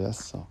 Olha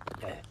só.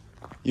 É.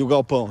 E o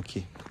galpão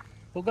aqui?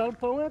 O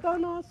galpão é da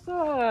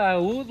nossa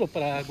uso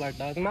para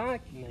guardar as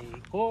máquinas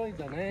e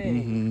coisa, né?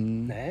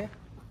 Né?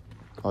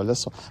 Olha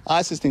só.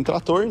 Ah, vocês têm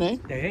trator, né?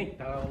 Tem,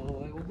 tá,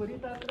 o guri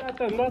tá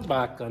tratando as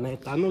vacas, né?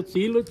 Tá no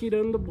silo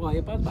tirando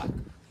boia para as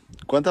vacas.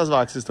 Quantas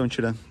vacas vocês estão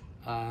tirando?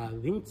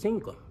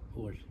 25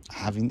 hoje.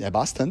 Ah, é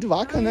bastante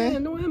vaca, né?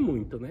 Não é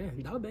muito, né?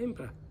 Dá bem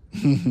pra...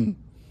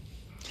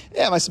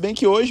 Mas se bem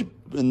que hoje,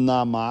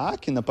 na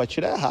máquina, para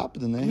tirar é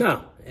rápido, né?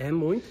 Não, é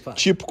muito fácil.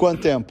 Tipo,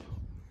 quanto tempo?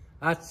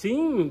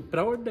 Assim,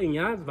 para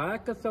ordenhar as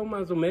vacas são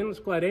mais ou menos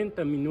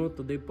 40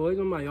 minutos. Depois,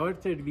 o maior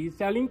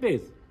serviço é a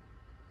limpeza.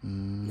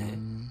 Né?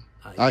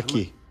 Aí,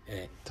 Aqui.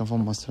 É. Então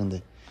vamos mostrando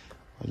aí.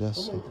 Olha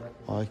só.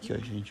 Olha aqui, ó,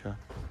 gente, ó.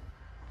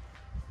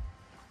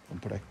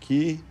 Vamos por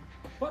aqui.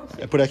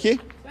 É por aqui?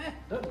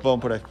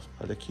 Vamos por aqui.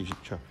 Olha aqui,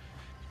 gente, ó.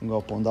 Um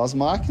galpão das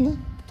máquinas.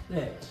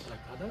 Pra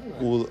cada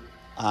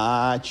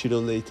máquina. Tira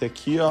o leite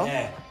aqui, ó.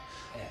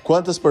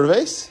 Quantas por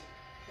vez?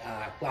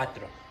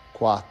 4.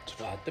 4.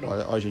 4.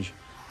 Olha, gente.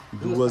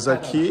 2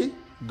 aqui,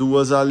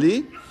 2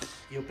 ali.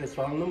 E o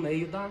pessoal no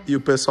meio da... E o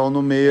pessoal no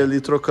meio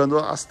ali trocando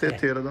as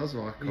teteiras das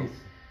vacas. Ó.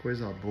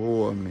 Coisa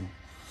boa, meu.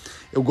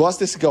 Eu gosto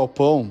desse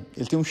galpão.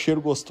 Ele tem um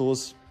cheiro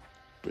gostoso.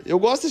 Eu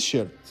gosto desse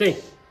cheiro. Sim.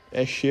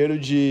 É cheiro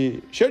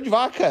de... Cheiro de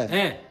vaca.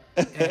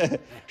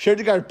 Cheiro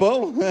de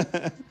garpão.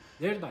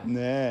 Verdade.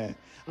 Né?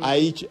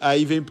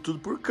 Aí vem tudo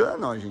por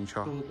cano, ó, gente,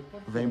 ó.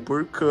 Vem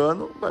por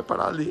cano, vai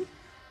parar ali.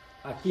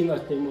 Aqui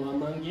nós temos uma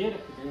mangueira.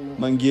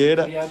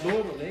 Mangueira.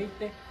 Criador, o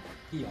leite.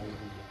 Aqui, ó.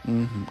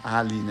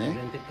 Ali, A né?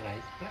 gente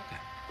traz pra cá.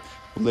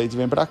 O leite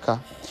vem pra cá.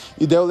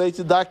 E daí o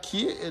leite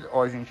daqui,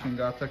 ó, a gente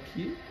engata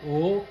aqui.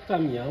 O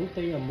caminhão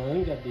tem a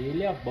manga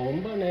dele, a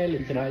bomba, né?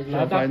 Ele traz já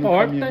lá vai da no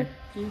porta caminhão.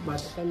 e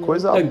bate o caminhão.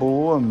 Coisa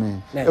boa,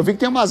 man. É. Eu vi que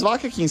tem umas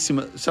vacas aqui em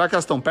cima. Será que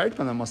elas estão perto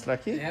pra nós mostrar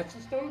aqui?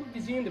 Essas estão do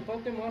vizinho, depois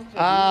eu te mostro.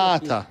 Ah,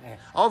 tá. É.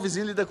 Ó, o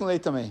vizinho lida com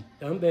leite também.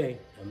 Também.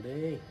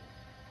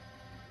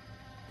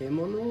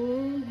 Temos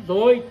uns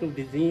 8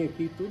 vizinhos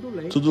aqui, tudo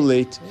leite. Tudo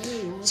leite.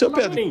 Seu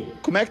Pedro, lavrinho.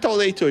 como é que tá o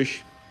leite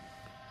hoje?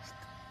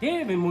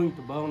 Teve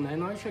muito bom, né?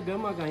 Nós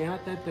chegamos a ganhar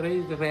até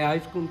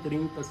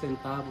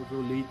R$3,30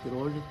 o litro.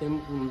 Hoje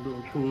temos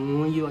com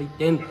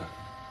 1,80.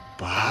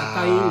 Tá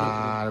caindo.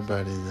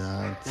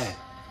 Barbaridade.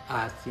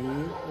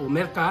 Assim, o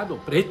mercado, o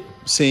preço.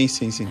 Sim.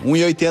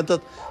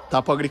 1,80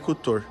 tá pro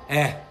agricultor.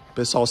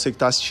 Pessoal, você que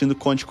tá assistindo,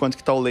 conte quanto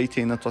que tá o leite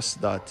aí na tua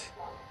cidade.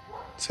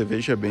 Você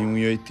veja bem,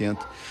 1,80.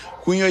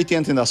 Com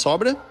 1,80 ainda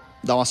sobra?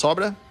 Dá uma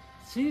sobra?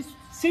 Se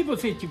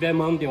você tiver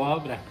mão de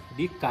obra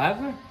de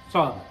casa,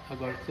 sobra.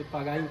 Agora, se você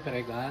pagar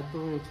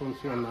empregado,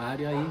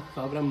 funcionário, aí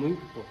sobra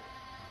muito pouco.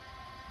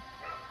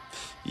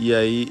 E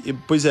aí, e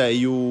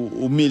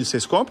o milho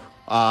vocês compram?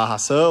 A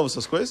ração,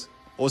 essas coisas?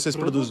 Ou vocês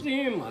produzem?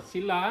 Produzimos a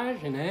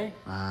silagem, né?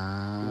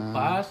 O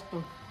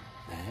pasto,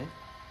 né?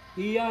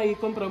 E aí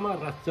compramos a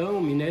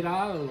ração,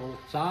 mineral, o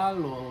sal,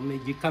 o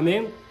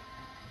medicamento.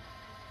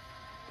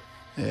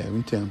 Eu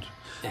entendo.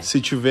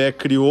 Se tiver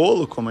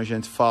crioulo, como a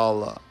gente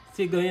fala...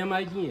 Se ganha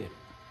mais dinheiro.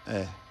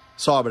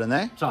 Sobra,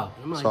 né? Sobra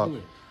mais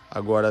dinheiro.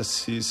 Agora,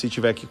 se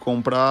tiver que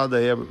comprar,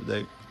 daí...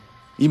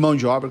 E mão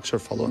de obra, que o senhor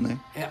falou, né?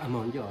 A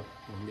mão de obra.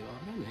 Mão de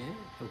obra, né?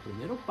 É o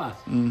primeiro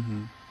passo.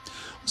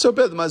 Seu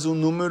Pedro, mas o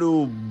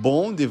número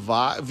bom de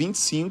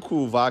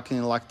 25 vacas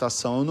em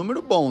lactação é um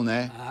número bom,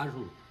 né?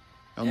 Ajuda.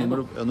 É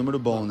um número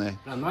bom, né?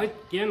 Para nós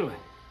pequeno,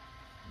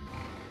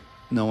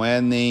 Não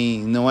é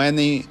nem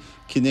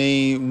que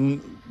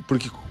nem...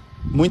 Porque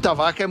muita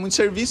vaca é muito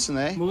serviço,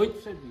 né?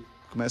 Muito serviço.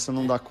 Começa a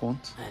não dar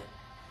conta.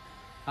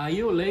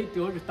 Aí o leite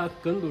hoje está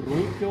ficando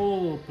ruim, que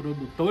o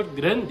produtor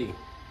grande, que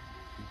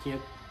tinha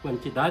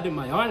quantidade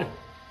maior,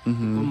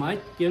 ficou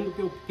mais pequeno do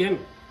que o pequeno.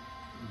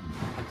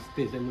 A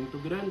despesa é muito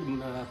grande,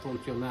 os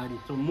funcionários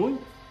são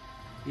muitos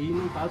e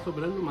não está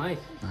sobrando mais.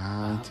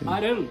 Está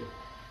parando.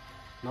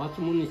 Nosso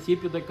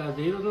município de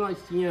Caseiro, nós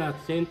tinha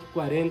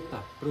 140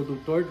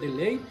 produtores de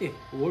leite,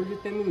 hoje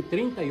temos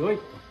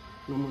 38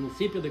 no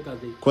município de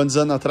Caseiro. Quantos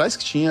anos atrás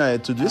que tinha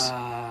tudo isso?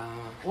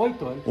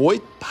 8 anos.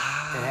 8?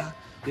 Pá!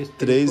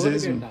 3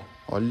 vezes.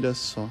 Olha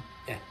só.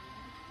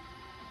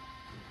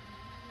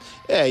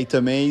 E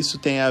também isso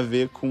tem a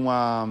ver com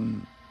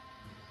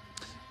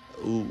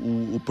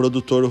o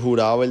produtor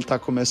rural, ele tá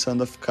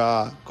começando a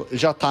ficar...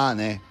 Já tá,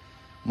 né?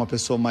 Uma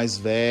pessoa mais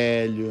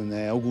velho,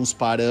 né? Alguns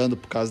parando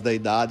por causa da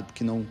idade,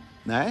 porque não...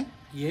 Né?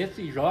 E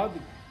esses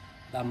jovens,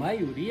 da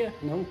maioria,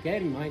 não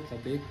querem mais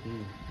saber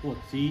com o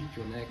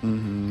sítio, né?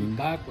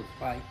 Ficar com os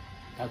pais.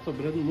 Tá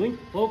sobrando muito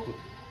pouco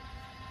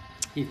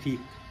e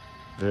fica.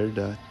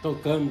 Verdade.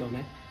 Tocando,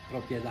 né?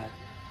 Propriedade.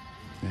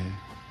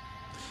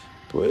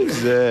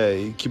 Pois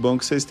e que bom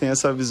que vocês têm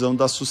essa visão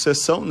da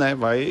sucessão, né?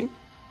 Vai...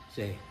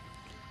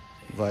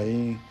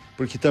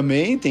 Porque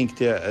também tem que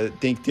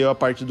ter a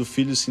parte do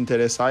filho se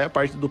interessar e a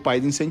parte do pai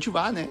de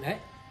incentivar, né?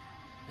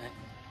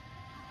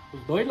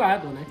 Os dois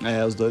lados,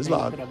 né? Os dois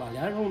lados.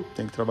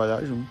 Tem que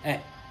trabalhar junto.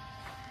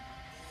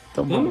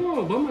 Então,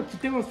 vamos aqui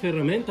ter umas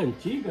ferramentas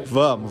antigas.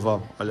 Vamos.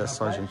 Olha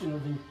só, gente.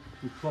 Né?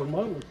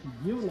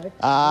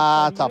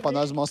 Tá. Para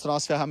nós mostrar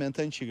umas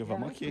ferramentas antigas.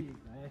 Vamos aqui.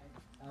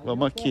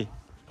 Vamos aqui.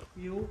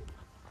 E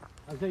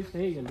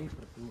ajeitei ali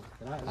para te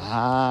mostrar. Né?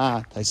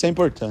 Ah, tá. Isso é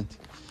importante.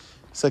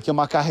 Isso aqui é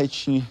uma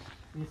carretinha.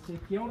 Esse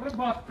aqui é um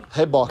reboque.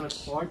 Reboque.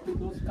 Transporte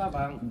dos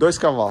cavalos. 2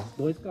 cavalos.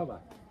 2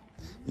 cavalos.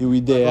 E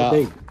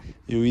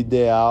o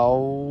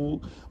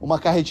ideal, uma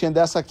carretinha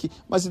dessa aqui.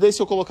 Mas e daí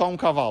se eu colocar um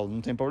cavalo,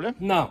 não tem problema?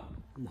 Não.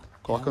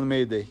 Coloca no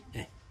meio daí.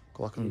 É.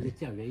 Coloca no Ele meio.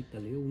 se ajeita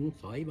ali, um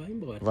só e vai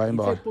embora. Vai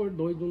embora. E se for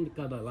 2, um de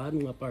cada lado,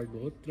 uma par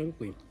do outro,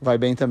 tranquilo. Vai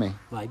bem também.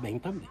 Vai bem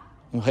também.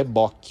 Um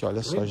reboque,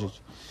 olha só, Reboque.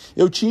 gente.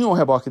 Eu tinha um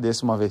reboque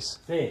desse uma vez.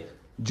 Sim.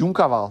 De um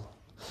cavalo.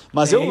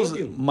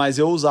 Mas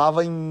eu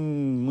usava em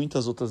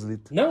muitas outras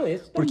litas. Não,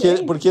 esse Porque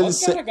também.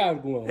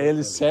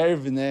 ele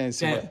serve, né?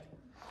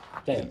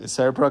 Ele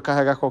serve para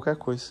carregar qualquer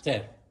coisa.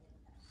 Certo.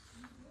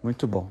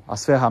 Muito bom.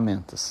 As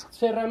ferramentas. As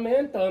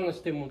ferramentas, nós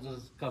temos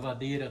as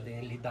cavadeiras de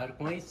lidar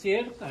com a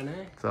cerca,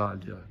 né? Tá,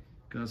 ali, ó.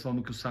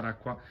 Falando que o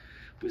Saraquá...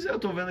 Pois é, eu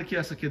tô vendo aqui,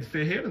 essa aqui é de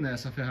ferreiro, né?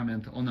 Essa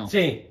ferramenta, ou não?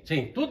 Sim,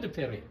 tudo de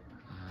ferreiro.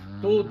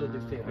 Tudo de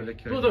ferreiro. Olha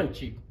aqui, tudo ó,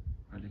 antigo.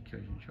 Olha aqui, ó,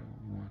 gente, ó,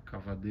 uma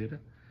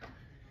cavadeira.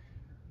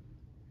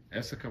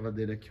 Essa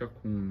cavadeira aqui, ó,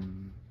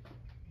 com...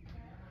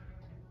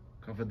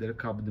 Cavadeira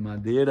cabo de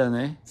madeira,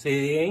 né?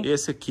 Sim.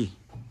 Esse aqui.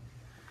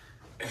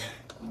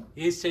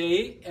 Esse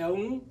aí é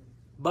um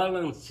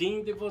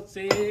balancinho de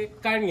você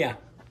carnear.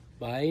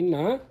 Vai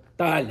na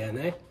talha,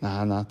 né?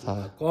 Ah, na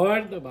talha.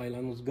 Corda, vai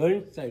lá nos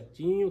ganchos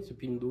certinho, se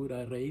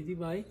pendura a raiz e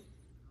vai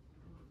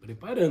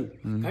preparando,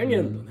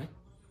 carneando, né?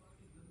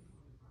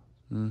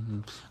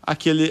 Uhum.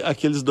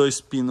 Aqueles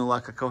 2 pinos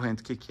lá com a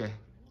corrente, o que que é?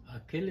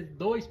 Aqueles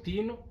 2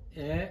 pinos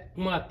é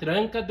uma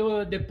tranca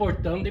de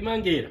portão de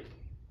mangueira.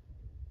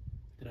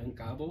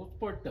 Trancava o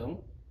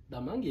portão da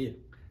mangueira.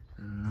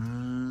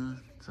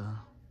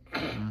 Tá.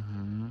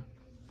 Uhum.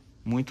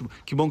 Muito bom.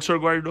 Que bom que o senhor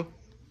guardou.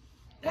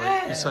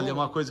 Isso ali é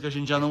uma coisa que a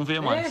gente já não vê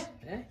mais.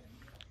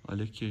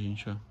 Olha aqui,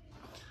 gente, ó.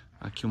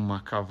 Aqui uma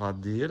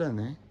cavadeira,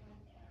 né?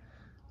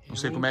 Não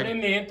sei como é que...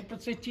 implemento para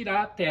você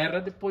tirar a terra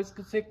depois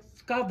que você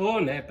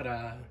escavou, né?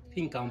 Para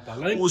fincar um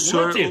palanque. O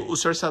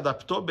senhor se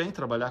adaptou bem a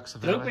trabalhar com essa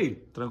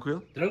ferramenta?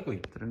 Tranquilo.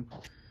 Tranquilo.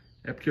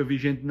 É porque eu vi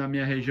gente na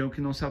minha região que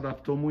não se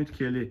adaptou muito,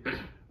 que ele...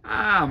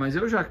 Ah, mas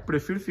eu já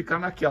prefiro ficar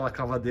naquela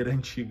cavadeira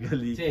antiga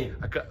ali. Sim.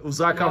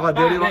 Usar a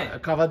cavadeira, a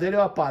cavadeira e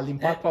a pá,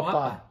 limpar com a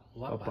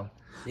pá.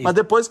 Mas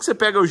depois que você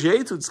pega o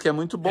jeito, diz que é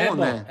muito bom,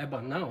 né? É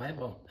bom, não, é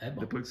bom.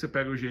 Depois que você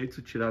pega o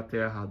jeito, tirar a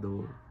terra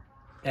do... O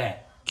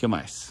que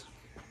mais?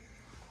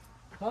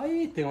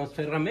 Aí tem umas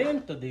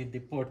ferramentas de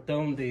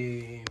portão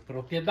de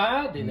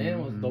propriedade, né?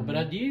 Umas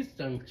dobradiças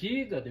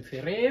antigas de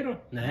ferreiro,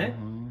 né?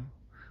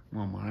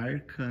 Uma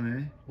marca,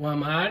 né? Uma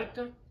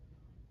marca.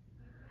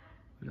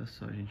 Olha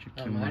só, gente,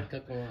 aqui A uma marca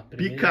com a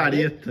primeira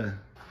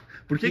picareta.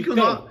 Por que Picão, que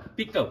o nome...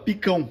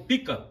 Picão.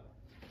 Picão.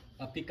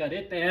 A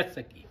picareta é essa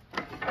aqui.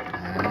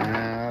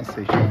 Ah,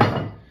 sei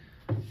já.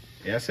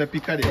 Essa é a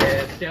picareta.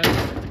 Essa é a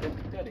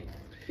picareta.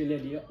 Aquele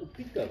ali é o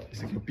picão.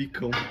 Esse aqui é o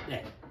picão.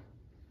 É.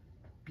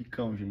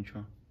 Picão, gente,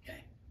 ó.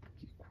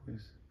 Que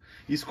coisa.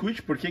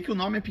 Escute, por que que o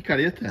nome é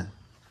picareta?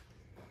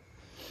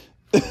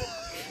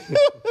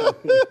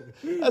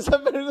 Essa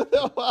pergunta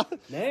é uma...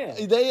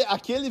 Né? E daí,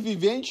 aquele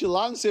vivente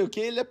lá, não sei o que,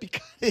 ele é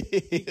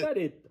picareta.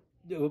 Picareta.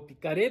 O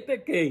picareta é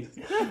quem?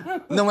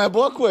 Não é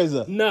boa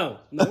coisa. Não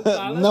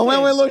fala Não é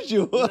um certo.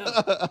 elogio.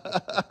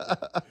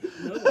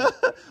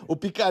 Não. O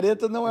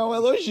picareta não é um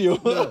elogio.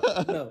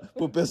 Não.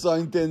 Pro pessoal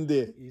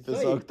entender. Isso O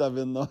pessoal aí. que tá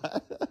vendo nós.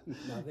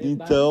 Na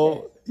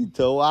verdade,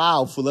 Então,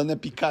 o fulano é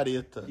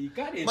picareta.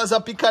 Picareta. Mas a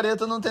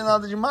picareta não tem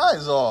nada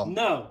demais, ó.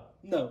 Não.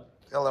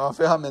 Ela é uma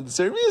ferramenta de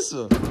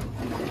serviço.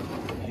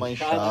 Uma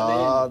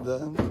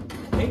enxada.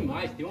 Tem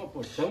mais, tem uma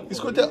porção.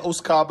 Escuta, os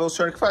cabos é o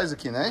senhor que faz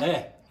aqui, né?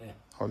 É.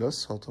 Olha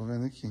só, tô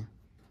vendo aqui.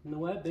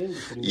 Não é bem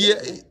de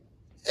primeiro.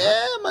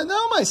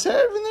 Mas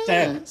serve,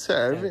 né?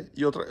 Serve.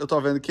 E outra, eu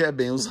tô vendo que é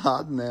bem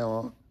usado, né?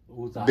 Ó.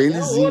 Usado bem é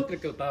lisinho. outra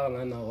que eu tava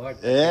lá na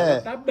horta. É.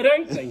 Ela tá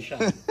branca,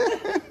 inchada.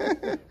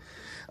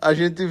 A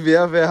gente vê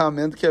a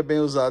ferramenta que é bem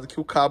usada,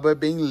 que o cabo é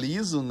bem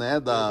liso, né?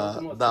 Da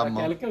mão.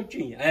 Aquela que eu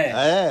tinha.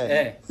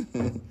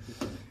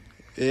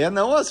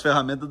 Não, as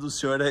ferramentas do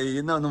senhor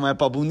aí não é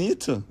pra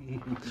bonito.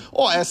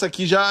 Essa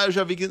aqui eu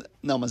já vi que...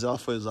 Não, mas ela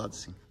foi usada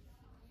sim.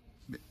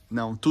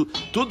 Não,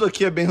 tudo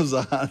aqui é bem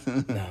usado.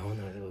 Não,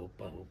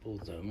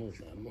 usamos.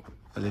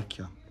 Olha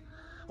aqui, ó.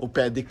 O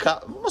pé de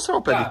cabra. Vou mostrar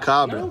o pé de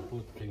cabra. Não,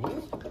 tem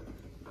um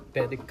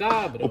pé de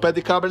cabra. O pé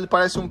de cabra, ele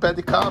parece um pé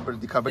de cabra,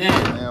 de cabrinha,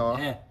 né? Ó.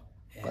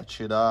 Pra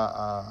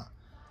tirar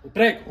o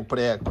prego. o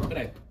prego. O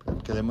prego.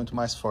 Porque ele é muito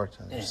mais forte.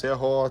 O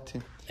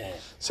serrote.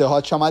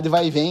 Serrote chamado de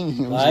vai e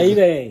vem. Vai e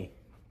vem.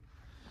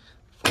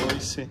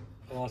 Foi-se.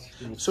 Nossa,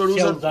 O senhor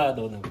usa...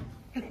 usado ou não?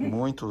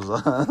 Muito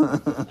usado.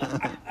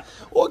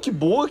 Que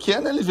boa que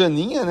é, né,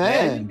 Livianinha,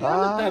 né?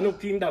 Tá no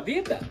fim da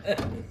vida.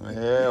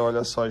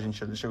 Olha só,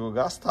 gente, ele chegou a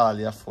gastar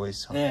ali a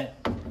foice. Ó.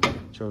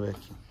 Deixa eu ver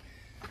aqui.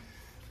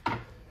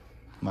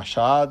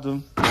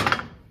 Machado.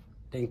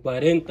 Tem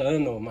 40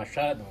 anos o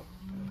machado.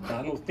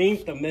 Tá no fim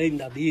também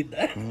da vida.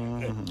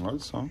 Olha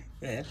só.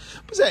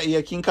 Pois e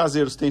aqui em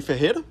Caseiros tem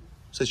ferreiro?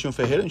 Vocês tinham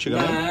ferreiro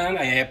antigamente?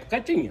 Na época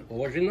tinha.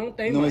 Hoje não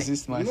tem mais. Não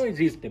existe mais. Não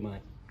existe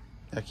mais.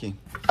 Aqui.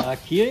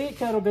 Aqui,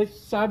 quero ver se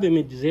sabe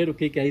me dizer o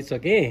que é isso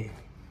aqui.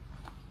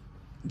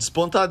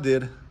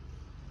 Despontadeira.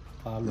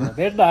 Fala a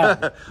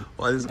verdade.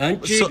 Olha,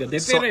 Antiga, de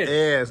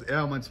ferreiro.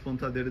 É uma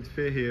despontadeira de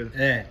ferreiro.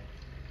 É.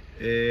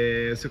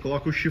 Você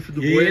coloca o chifre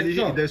do boi ali,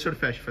 Isso. e daí o senhor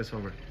fecha, faz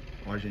favor.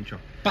 Ó, gente, ó.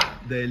 Pá.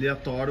 Daí ele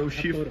atora o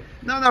chifre. Atora.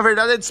 Não, na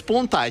verdade é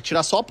despontar, é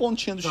tirar só a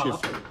pontinha do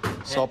chifre.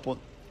 Só a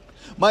ponta.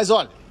 Mas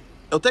olha,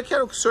 eu até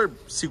quero que o senhor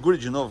segure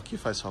de novo aqui,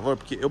 faz favor,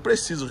 porque eu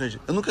preciso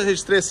registrar. Eu nunca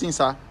registrei assim,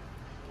 sabe?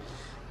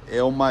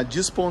 É uma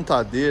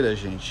despontadeira,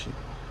 gente,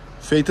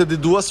 feita de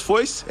duas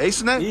foices. É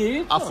isso, né?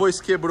 Isso. A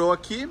foice quebrou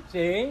aqui.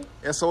 Sim.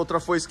 Essa outra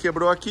foice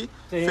quebrou aqui.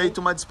 Sim.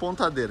 Feita uma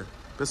despontadeira.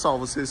 Pessoal,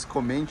 vocês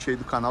comentem aí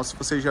do canal se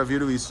vocês já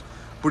viram isso.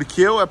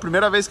 Porque é a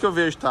primeira vez que eu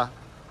vejo, tá?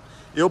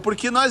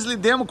 Porque nós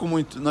lidamos com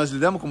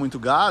muito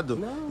gado.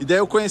 Não. E daí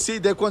eu conheci, e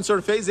daí quando o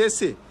senhor fez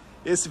esse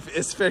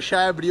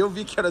fechar e abrir, eu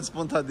vi que era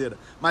despontadeira.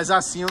 Mas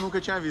assim eu nunca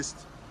tinha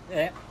visto.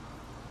 É.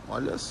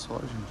 Olha só,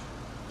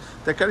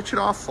 gente. Até quero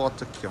tirar uma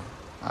foto aqui, ó.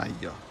 Aí,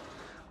 ó.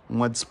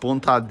 Uma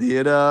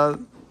despontadeira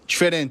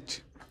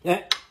diferente.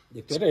 É.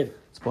 De ferreiro.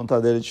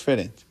 Despontadeira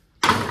diferente.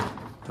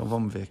 Então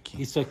vamos ver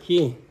aqui. Isso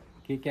aqui,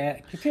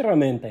 que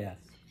ferramenta é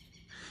essa?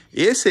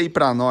 Esse aí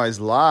pra nós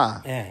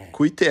lá, É.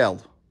 cuitelo.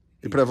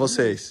 E pra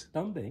vocês?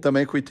 Também.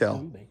 Também cuitelo.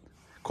 Também.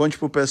 Conte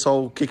pro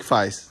pessoal o que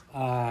faz.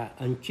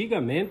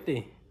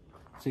 Antigamente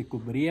se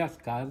cobria as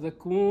casas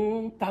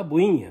com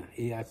tabuinha.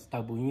 E as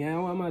tabuinhas é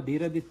uma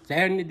madeira de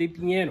cerne de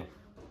pinheiro.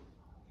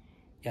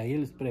 E aí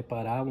eles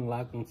preparavam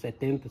lá com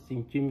 70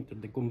 centímetros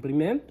de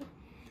comprimento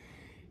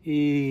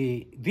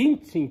e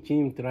 20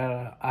 centímetros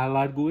a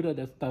largura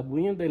das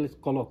tabuinhas. Daí eles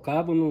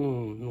colocavam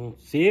num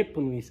cepo,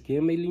 num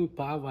esquema e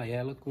limpavam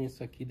ela com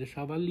isso aqui,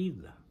 deixava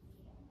lisa.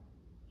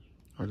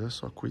 Olha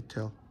só,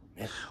 cuitelo.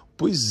 É.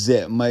 Pois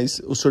é, mas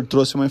o senhor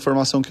trouxe uma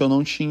informação que eu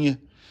não tinha.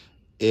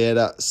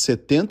 Era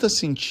 70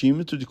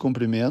 centímetros de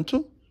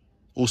comprimento,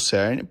 o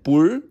cerne,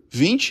 por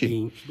 20.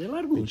 20 de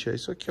largura. 20 é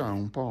isso aqui, ó,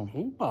 um pau.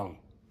 Um pau.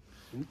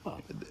 Um pau.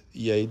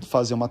 E aí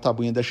fazer uma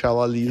tabuinha e deixar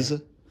ela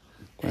lisa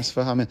com essa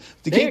ferramenta.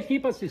 Vem aqui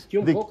para assistir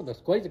um pouco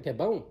das coisas que é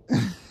bom.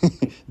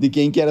 De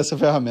quem que era essa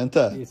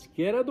ferramenta? Isso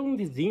aqui era de um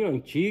vizinho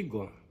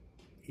antigo.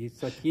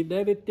 Isso aqui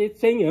deve ter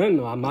 100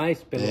 anos a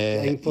mais,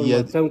 pela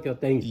informação que eu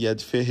tenho. E é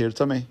de ferreiro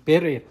também.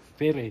 Ferreiro.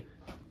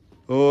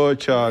 Ô,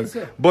 Thiago.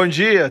 Bom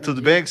dia,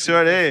 tudo bem com o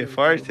senhor aí?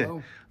 Forte?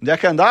 Onde é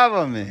que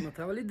andava, man? Eu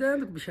tava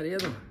lidando com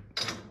bicharedo.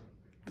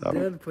 Tá,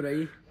 Lidando por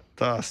aí.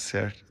 tá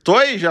certo. Tô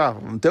aí já,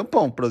 um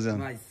tempão, por exemplo.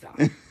 Mas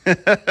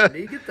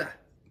aí que tá.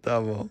 Tá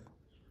bom.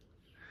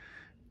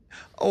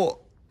 Ô,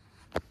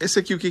 esse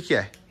aqui o que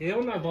é?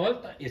 Eu na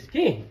volta, esse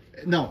aqui?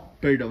 Não,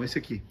 perdão, esse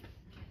aqui.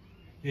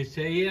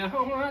 Esse aí é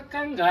uma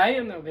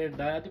cangaia, na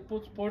verdade, para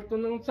os porcos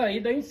não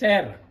saírem da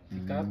enserra.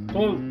 Ficar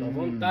solto, à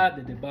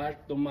vontade, debaixo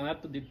do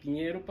mato de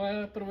pinheiro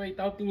para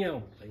aproveitar o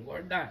pinhão, para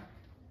engordar.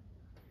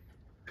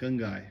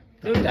 Cangaia.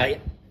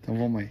 Cangaia. Então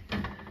vamos aí.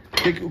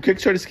 O que o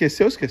senhor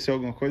esqueceu? Esqueceu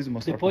alguma coisa?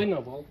 Mostrar Depois na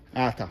volta.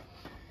 Ah, tá.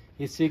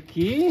 Esse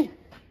aqui,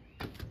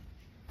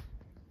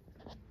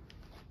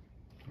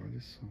 Olha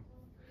só.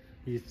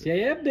 esse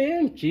aí é bem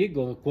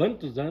antigo.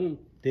 Quantos anos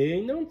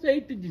tem? Não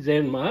sei te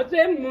dizer, mas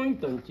é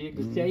muito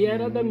antigo. Esse aí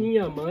era da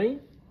minha mãe,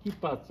 que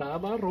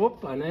passava a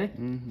roupa, né?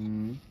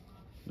 Uhum.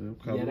 O E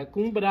cabo, era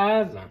com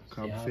brasa.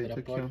 cabo Você abre feito a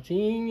aqui, ó.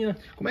 portinha,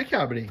 Como é que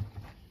abre?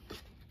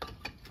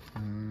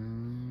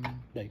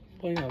 daí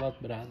ponhava as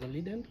brasas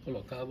ali dentro,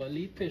 colocava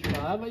ali,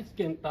 fechava,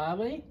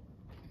 esquentava e...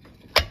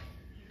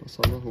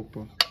 Passava a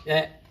roupa.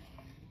 É,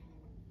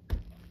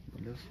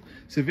 Olha só.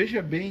 Você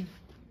veja bem,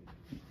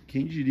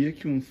 quem diria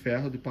que um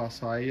ferro de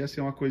passar ia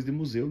ser uma coisa de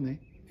museu, né?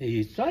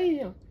 isso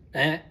aí, ó.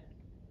 É.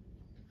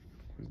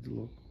 Coisa de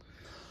louco.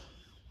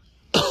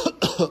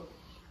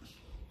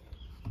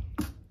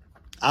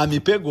 Ah, me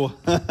pegou.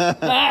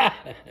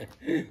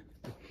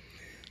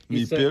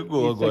 Me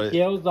pegou isso agora. aqui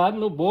é usado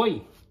no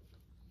boi.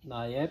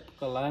 Na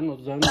época, lá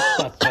nos anos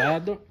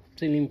passados,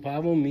 se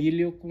limpava o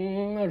milho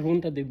com uma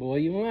junta de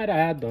boi e um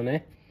arado,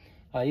 né?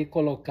 Aí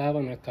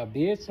colocava na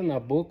cabeça, na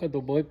boca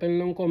do boi para ele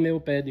não comer o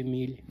pé de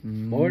milho.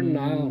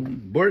 Bornal.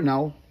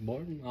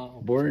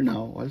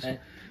 Bornal, olha só. É.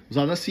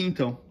 Usado assim,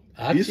 então.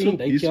 Sim,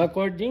 daí tinha a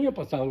cordinha,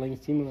 passava lá em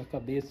cima na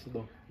cabeça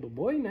do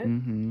boi, né?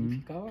 E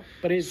ficava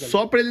preso.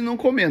 Só pra ele não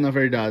comer, na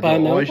verdade. Pra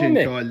não gente,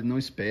 comer. olha, não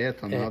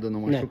espeta nada,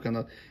 não não. machuca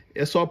nada.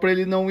 É só pra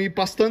ele não ir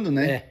pastando,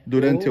 né? É.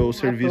 Durante Ou o a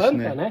serviço,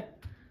 planta, né?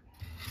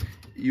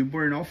 E o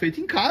bornal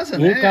feito em casa, Em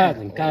né?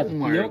 casa, em casa.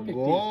 Uma Fui eu que fiz.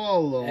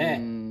 argola, É.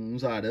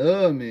 uns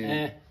arame.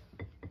 É.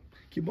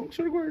 Que bom que o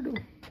senhor guardou.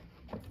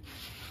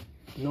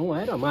 Não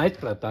era mais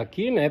pra estar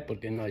aqui, né?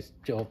 Porque nós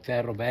tinha o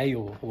ferro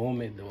velho,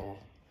 úmido,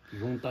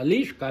 junta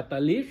lixo, cata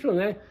lixo,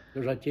 né?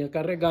 Eu já tinha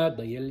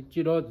carregado. Aí ele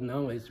tirou.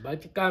 Não, esse vai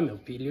ficar, meu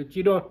filho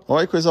tirou.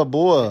 Olha que coisa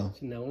boa.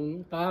 Senão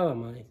não tava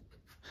mais.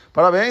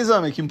 Parabéns,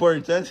 homem, que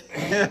importante.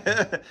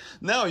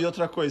 Não, e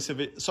outra coisa, você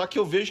vê, só que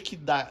eu vejo que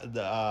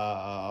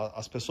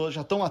as pessoas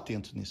já estão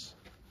atentas nisso.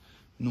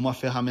 numa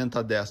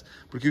ferramenta dessa?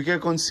 Porque o que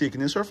acontecia? Que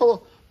nem o senhor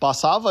falou,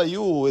 passava aí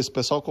esse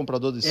pessoal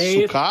comprador de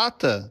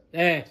sucata.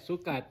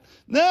 Sucata.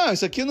 Não,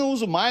 isso aqui eu não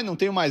uso mais, não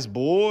tenho mais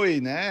boi,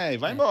 né? E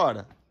vai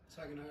embora.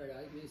 Só que na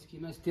verdade, nesse aqui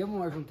nós temos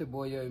uma junta de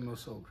boi, eu e meu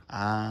sogro.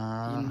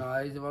 Ah. E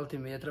nós, de volta e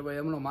meia,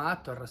 trabalhamos no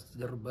mato,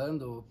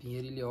 derrubando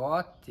pinheiro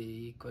ilhote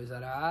e coisa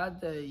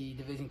arada. E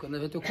de vez em quando a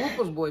gente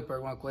ocupa os boi para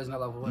alguma coisa na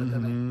lavoura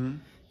também.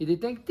 E daí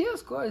tem que ter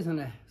as coisas,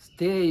 né? Se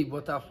ter e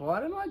botar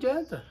fora não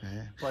adianta.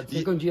 Pode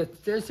ser que um dia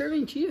ter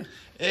serventia.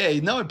 E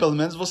pelo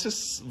menos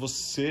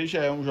você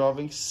já é um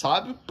jovem que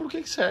sabe por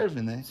que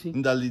serve, né? Sim.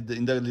 Ainda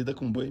lida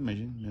com boi,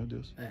 imagina, meu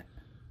Deus.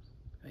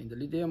 Ainda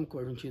lidamos com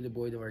a juntinha de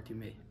boi de volta e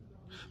meia.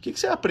 O que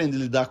você aprende a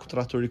lidar com o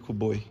trator e com o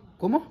boi?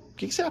 Como? O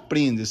que você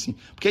aprende, assim?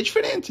 Porque é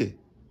diferente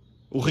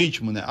o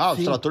ritmo, né?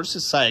 O trator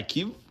se sai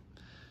aqui,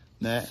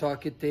 né? Só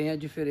que tem a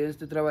diferença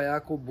de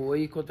trabalhar com o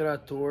boi e com o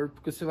trator,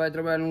 porque você vai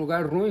trabalhar num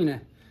lugar ruim,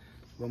 né?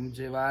 Vamos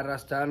dizer, vai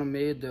arrastar no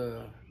meio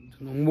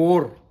no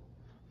morro.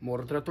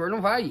 Morro o trator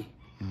não vai ir.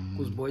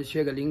 Os bois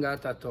chegam ali,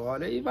 engata a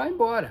tora e vai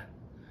embora.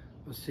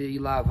 Você ir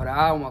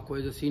lavrar uma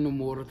coisa assim no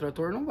morro, o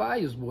trator não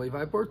vai. Os bois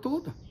vai por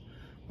tudo.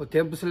 O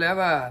tempo se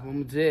leva,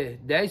 vamos dizer,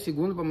 10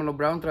 segundos para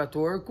manobrar um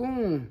trator,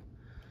 com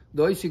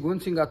 2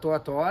 segundos se engatou a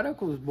tora,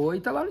 com os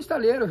bois tá lá no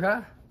estaleiro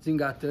já,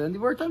 desengatando e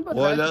voltando para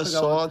trás. Olha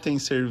só, tem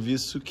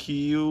serviço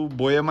que o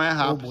boi é mais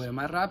rápido. O boi é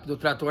mais rápido. O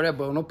trator é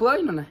bom no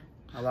plano, né?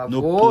 A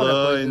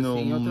lavoura, no plano,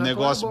 assim, um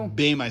negócio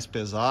bem mais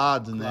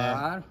pesado,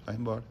 claro, né? Vai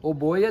embora. O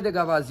boi é de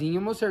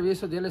gavazinho, mas o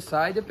serviço dele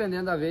sai,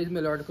 dependendo da vez,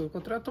 melhor do que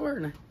o trator,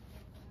 né?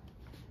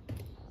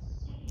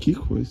 Que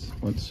coisa,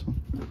 olha só.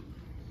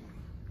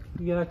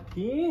 E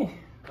aqui,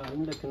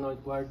 ainda que nós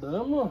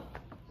guardamos,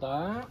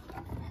 tá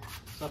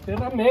a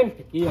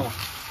ferramenta aqui, ó.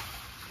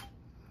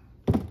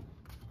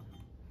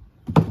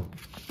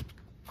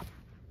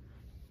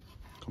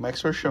 Como é que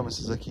o senhor chama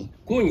esses aqui?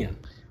 Cunha.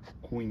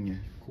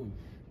 Cunha.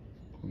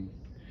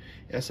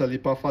 Essa ali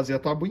para fazer a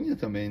tabuinha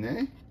também,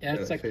 né?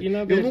 Essa aqui,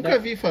 na verdade... Eu nunca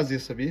vi fazer,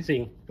 sabia?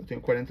 Sim. Eu tenho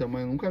 40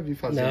 anos, eu nunca vi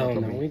fazer Não, a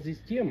tabuinha. não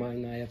existia mais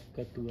na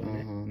época tua,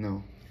 né?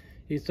 Não.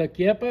 Isso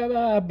aqui é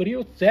para abrir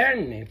o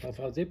cerne, para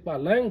fazer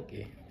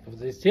palanque,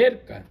 fazer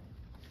cerca.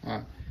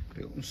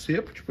 Pegou um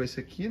cepo, tipo esse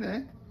aqui,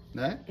 né?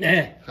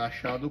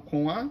 Rachado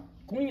com a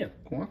cunha.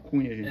 Com a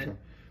cunha, gente, ó.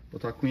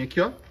 Botar a cunha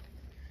aqui, ó.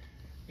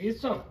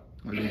 Isso, ó.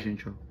 Olha aí,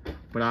 gente, ó.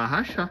 Pra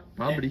rachar,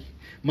 pra abrir.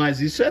 Mas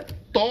isso é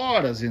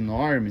toras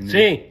enorme, né?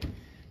 Sim.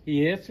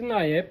 E esse,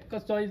 na época,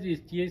 só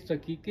existia isso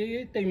aqui,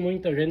 que tem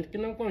muita gente que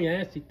não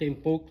conhece. Tem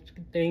poucos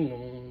que tem,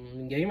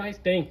 ninguém mais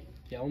tem.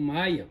 Que é o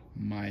maia.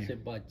 Você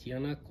batia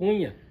na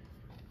cunha.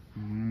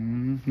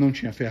 Não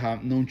tinha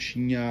ferramenta, não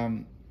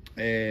tinha...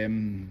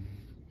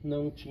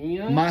 Não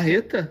tinha...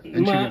 Marreta?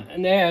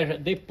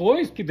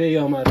 Depois que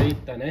veio a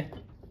marreta, né?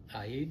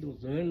 Aí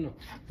dos anos...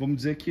 Vamos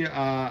dizer que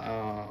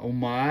o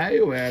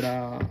maio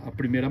era a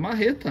primeira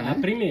marreta, né? A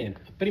primeira.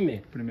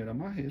 Primeira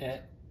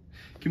marreta.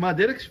 Que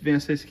madeira que vem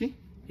essa aqui?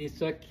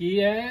 Isso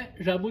aqui é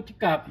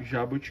jabuticaba.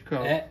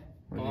 Jabuticaba.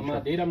 Uma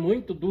madeira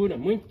muito dura,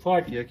 muito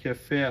forte. E aqui é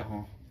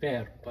ferro.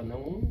 Ferro,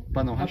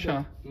 para não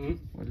rachar.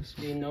 Olha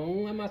só. E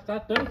não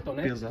amassar tanto,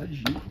 né?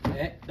 Pesadinho.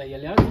 Daí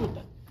ele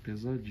ajuda.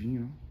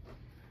 Pesadinho.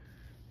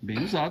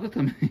 Bem usada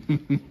também.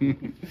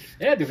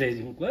 De vez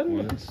em quando.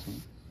 Olha só.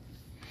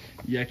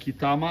 E aqui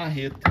tá a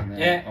marreta,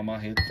 né? A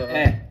marreta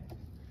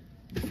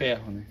de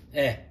ferro, né?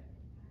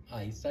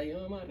 Aí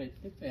saiu a marreta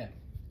de ferro.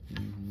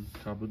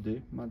 Cabo de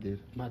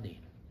madeira.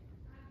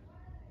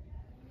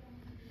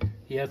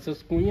 E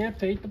essas cunhas é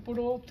feitas por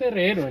o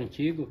ferreiro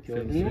antigo, que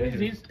hoje não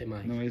existe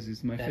mais. Não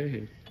existe mais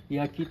ferreiro. E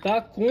aqui tá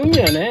a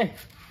cunha, né?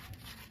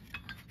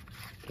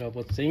 Pra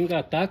você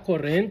engatar a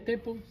corrente,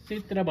 pra você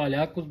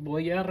trabalhar com os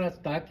bois e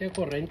arrastar, que a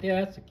corrente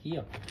é essa aqui,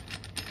 ó.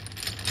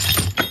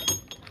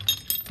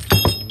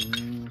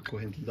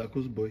 Corrente lidar com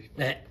os bois.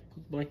 Com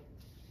os bois.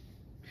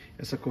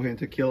 Essa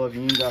corrente aqui, ela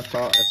vinha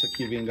engatar, essa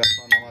aqui vem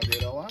engatar na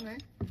madeira lá, né?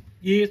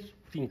 Isso.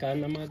 Fincaram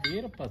na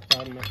madeira,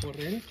 passaram na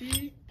corrente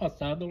e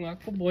passaram lá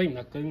com o boi,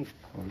 na canga.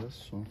 Olha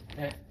só.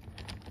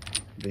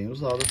 Bem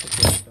usado essa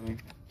coisa também.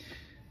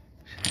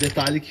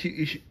 Detalhe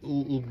que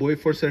o boi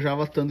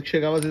forcejava tanto que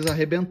chegava às vezes a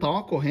arrebentar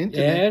uma corrente,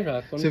 né? Já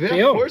aconteceu. Você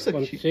vê a força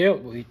que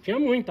e tinha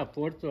muita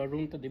força, a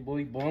junta de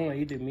boi bom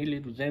aí de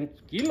 1.200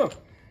 quilos.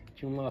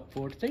 Tinha uma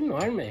força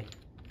enorme.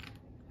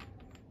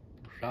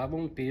 Puxava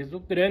um peso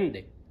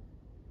grande.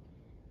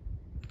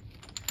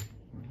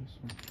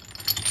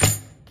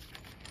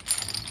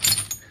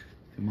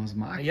 Umas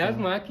máquinas. E as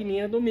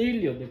maquininhas do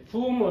milho, de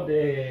fumo,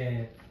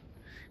 de...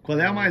 Qual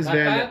é a mais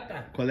batata.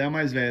 velha? Qual é a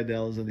mais velha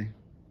delas ali?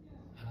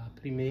 A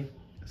primeira.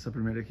 Essa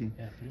primeira aqui?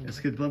 A primeira. Essa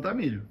aqui é de plantar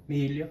milho?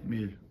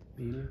 Milho.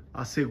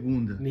 A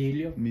segunda?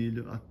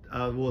 Milho.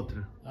 A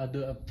outra?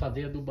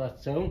 Fazer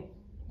adubação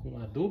com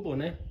adubo,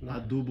 né?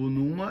 Adubo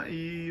numa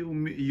e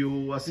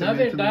a semente. Na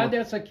verdade,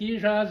 essa aqui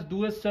já as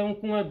duas são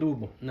com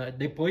adubo.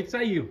 Depois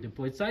saiu,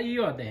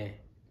 ó.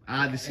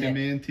 De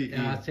semente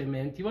A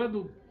semente e o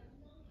adubo.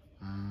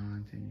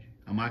 Entendi.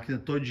 A máquina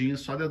todinha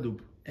só de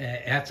adubo.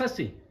 Essa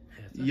sim.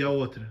 E a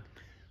outra?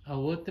 A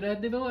outra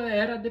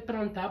era de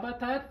plantar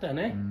batata,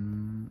 né?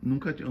 Eu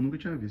nunca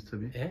tinha visto,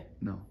 sabia? É?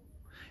 Não.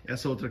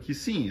 Essa outra aqui,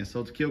 sim. Essa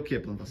outra aqui é o quê?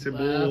 Plantar Ah,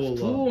 cebola.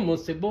 fumo,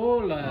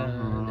 cebola,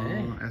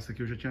 né? Essa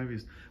aqui eu já tinha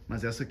visto.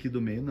 Mas essa aqui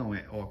do meio não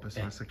é. Ó,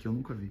 pessoal, É. essa aqui eu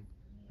nunca vi.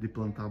 De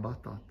plantar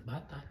batata.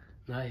 Batata.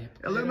 Na época.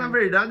 Ela é, na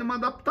verdade, uma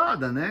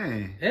adaptada,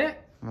 né? É?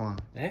 Ó,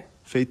 É?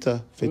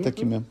 feita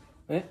aqui mesmo.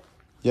 É.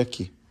 E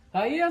aqui?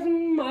 Aí as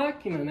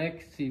máquinas, né,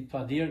 que se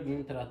fazia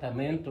algum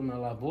tratamento na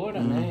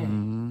lavoura, né?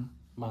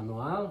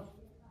 Manual.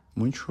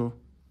 Muito show.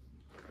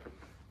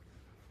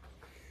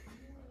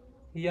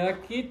 E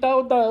aqui tá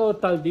o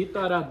tal dito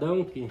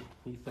aradão, que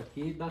isso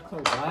aqui dá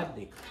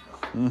saudade.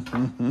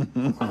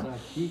 Isso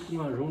aqui com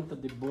uma junta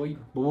de boi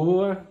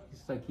boa,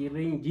 isso aqui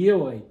rendia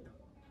 8.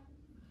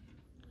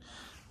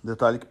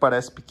 Detalhe que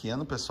parece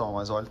pequeno, pessoal,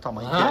 mas olha o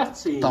tamanho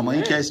Sim, tamanho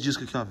né? que é esse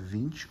disco aqui, ó.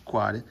 20,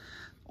 40.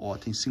 Ó,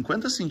 tem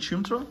 50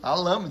 centímetros a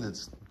lâmina.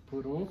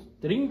 Por uns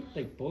 30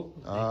 e pouco.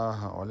 Né?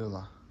 Ah, olha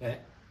lá. É.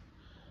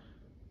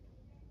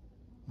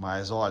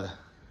 Mas olha.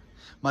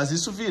 Mas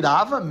isso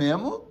virava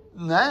mesmo,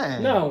 né?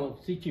 Não,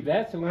 se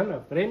tivesse lá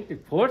na frente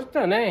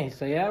força, né?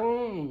 Isso aí é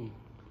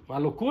uma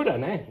loucura,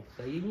 né?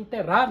 Isso aí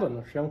enterrava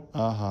no chão.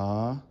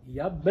 Aham. E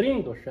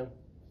abrindo o chão.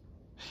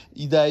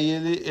 E daí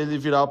ele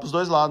virava pros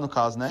dois lados, no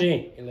caso, né?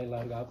 Sim, ele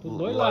largava pros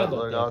dois lados.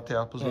 Largava a até.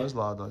 terra pros dois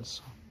lados, olha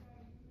só.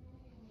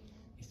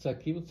 Isso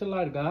aqui você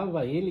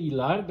largava ele e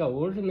larga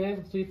hoje,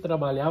 né? Você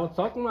trabalhava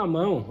só com uma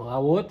mão, a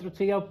outra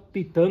você ia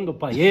pitando o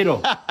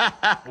paieiro.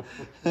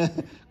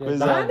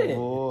 Coisa Verdade?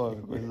 boa,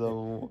 coisa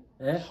boa.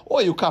 É.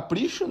 Oi, o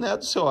capricho, né,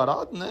 do seu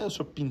arado, né? O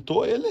senhor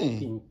pintou ele, hein?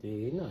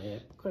 Pintei na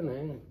época,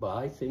 né?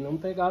 Vai, você não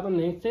pegava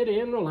nem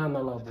sereno lá na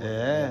lavoura.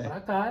 É. Ia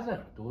pra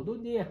casa, todo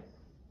dia.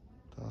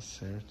 Tá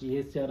certo. E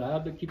esse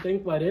arado aqui tem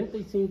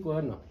 45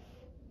 anos.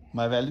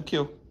 Mais velho que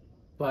eu.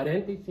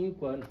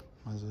 45 anos.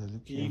 Mais velho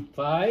que E eu.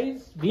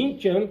 faz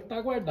 20 anos que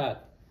tá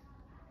guardado.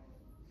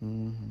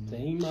 Uhum.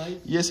 Tem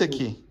mais. E esse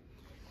aqui?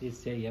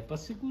 Esse aí é pra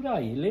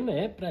segurar ele,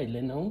 né? Pra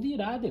ele não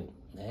virar,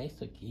 né?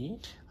 Isso aqui.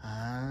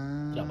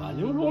 Ah.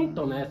 Trabalham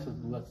junto, né? Essas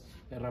duas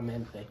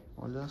ferramentas aí.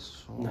 Olha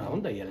só. Não,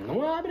 daí ele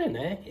não abre,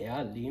 né? É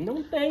ali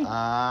não tem.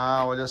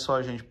 Ah, olha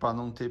só, gente, pra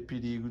não ter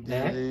perigo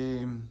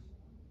dele...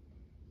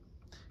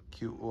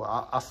 Que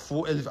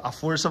a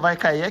força vai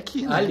cair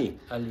aqui, né?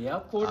 Ali é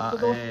a força Ah,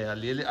 do... é,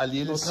 ali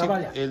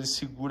ele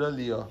segura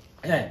ali, ó.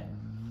 É.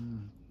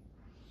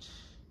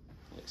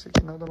 Esse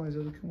aqui nada mais é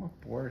do que uma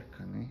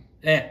porca, né?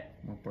 É.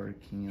 Uma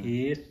porquinha.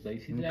 Isso, daí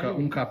se der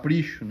Um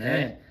capricho,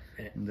 né?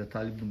 É. Um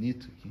detalhe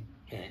bonito aqui.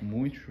 É.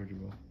 Muito show de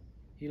bola.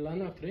 E lá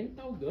na frente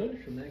tá o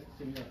gancho, né? Que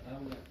você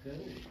metava na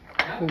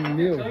canga. O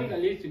meu. A canga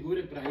ali,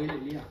 segura pra ele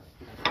ali,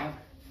 ó.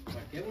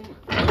 Qualquer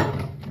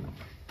uma.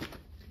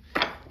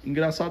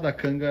 Engraçado, a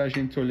canga, a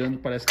gente olhando,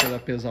 parece que ela é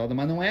pesada,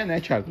 mas não é,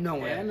 né, Thiago?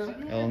 Não é, não.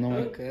 Ela não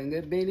é. A canga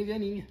é bem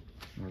livianinha.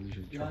 Olha,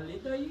 gente, E ó.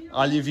 ali daí...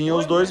 Ali vinha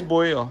os dois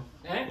boi, ó.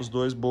 É? Os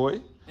dois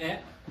boi É.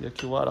 e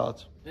aqui o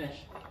arado. É.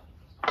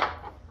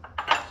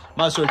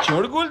 Mas o senhor tinha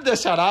orgulho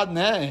desse arado,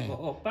 né?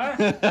 Opa!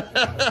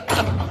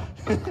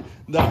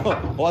 Não,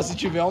 ó, se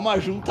tiver uma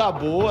junta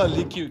boa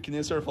ali, que nem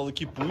o senhor falou,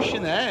 que puxe,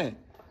 né?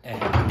 É.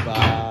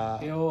 Bah.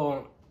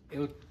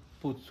 Eu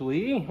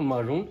possuí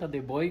uma junta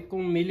de boi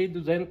com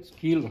 1.200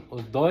 quilos,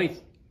 os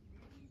dois.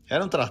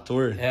 Era um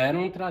trator. Era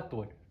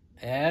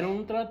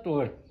um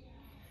trator.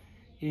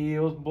 E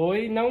os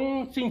boi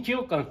não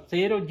sentiam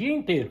canseira o dia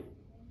inteiro.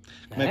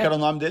 Como é que era o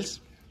nome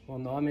deles? O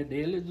nome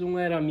deles, um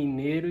era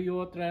mineiro e o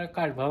outro era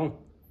carvão.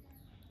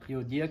 E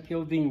o dia que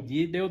eu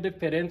vendi, deu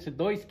diferença de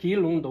 2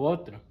 quilos um do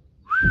outro.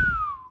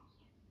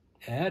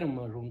 Era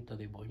uma junta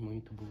de boi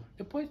muito boa.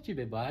 Depois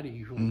tive várias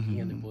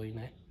juntinhas de boi,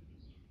 né?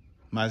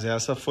 Mas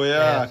essa foi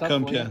a Essa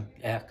campeã.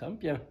 É a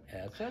campeã.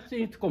 Essa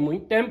sim, ficou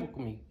muito tempo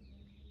comigo.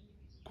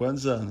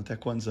 Quantos anos? Até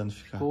quantos anos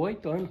ficar? Ficou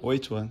 8 anos.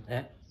 8 anos.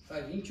 É.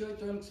 Faz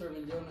 28 anos que o senhor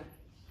vendeu, né?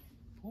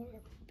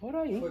 Por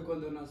aí. Foi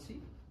quando eu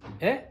nasci?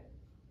 É?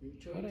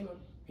 28 Por aí. anos.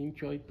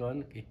 28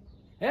 anos aqui.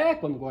 É,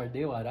 quando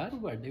guardei o arado,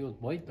 guardei os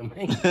boi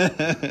também.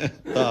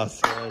 Tá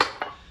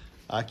certo.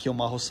 Aqui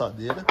uma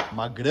roçadeira,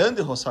 uma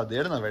grande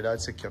roçadeira, na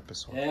verdade, isso aqui, ó,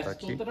 pessoal. É, Tá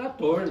aqui. o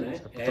trator, né?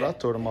 Esse é o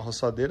trator, uma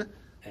roçadeira.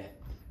 É.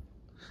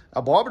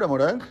 Abóbora,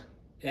 moranga?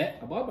 É,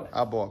 abóbora?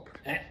 Abóbora.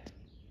 É.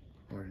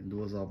 Olha,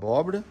 2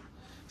 abóbora.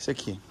 Esse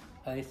aqui.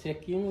 Ah, esse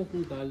aqui não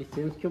dá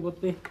licença que eu vou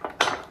ter.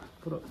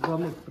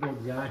 Vamos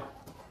provar.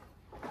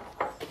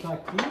 Isso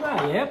aqui na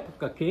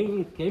época,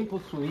 quem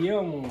possuía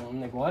um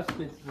negócio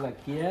desses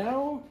aqui era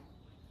o...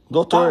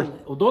 Doutor.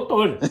 O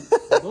doutor.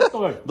 O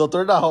doutor.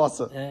 Doutor da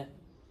roça. É.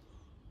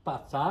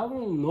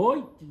 Passavam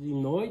noite e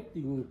noite,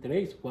 em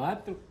 3,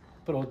 4,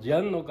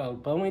 prodeando no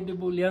galpão e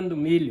debulhando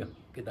milho.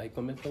 Porque daí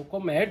começou o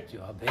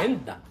comércio, a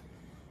venda.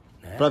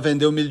 Né? Pra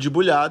vender o milho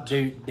debulhado.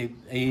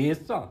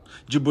 Isso, ó.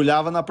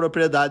 Debulhava na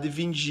propriedade e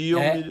vendia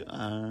É. o milho.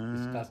 Ah.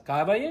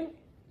 Descascava ele,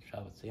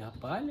 deixava sem a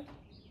palha.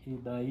 E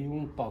daí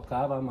um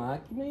tocava a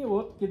máquina e o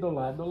outro aqui do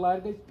lado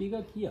larga a espiga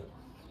aqui,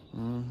 ó.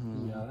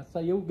 Uhum. E já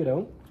saiu o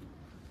grão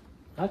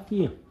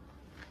aqui, ó.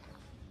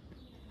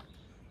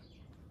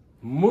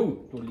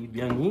 muito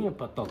livianinho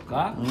para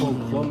tocar,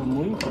 funciona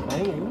muito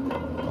bem ainda.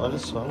 Olha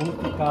só. Um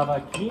ficava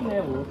aqui,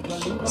 né? O outro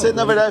ali. Você,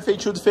 na verdade, é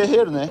feitio de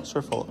ferreiro, né? Que o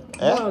senhor falou.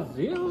 É? Mas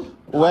eu...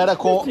 Ou era,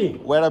 com, Sim.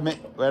 ou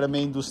era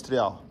meio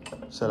industrial?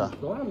 Será?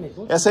 Só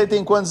negócio- Essa aí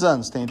tem quantos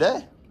anos? Tem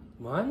ideia?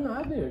 Mas,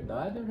 na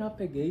verdade, eu já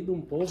peguei de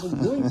um povo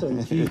muito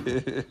antigo.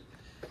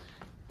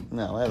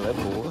 Não, ela é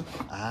boa.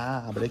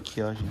 Ah, abre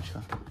aqui, ó, gente,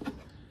 ó.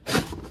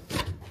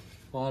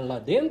 Ó, lá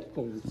dentro,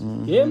 com o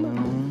esquema,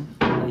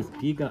 a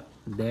espiga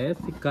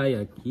desce, cai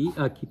aqui.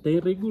 Aqui tem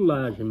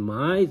regulagem,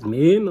 mais,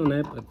 menos,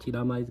 né? Pra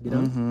tirar mais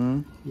grão.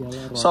 E ela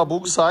O roda.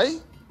 sabugo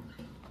sai?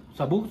 O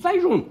sabugo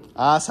sai junto.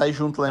 Ah, sai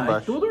junto lá Sai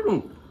embaixo. tudo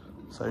junto.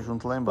 Sai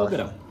junto lá embaixo.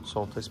 grão.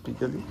 Solta a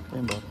espiga ali, vai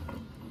embora.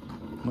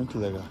 Muito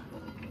legal.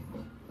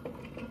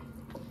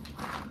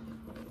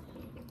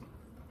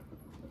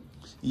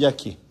 E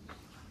aqui?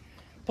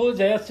 Pois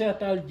essa é a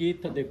tal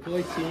dita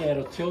depois, sim,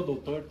 era o seu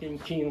doutor quem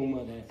tinha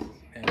uma dessas.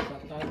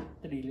 Essa tal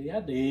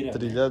trilhadeira. né?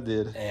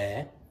 Trilhadeira.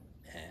 É.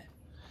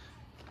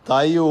 Tá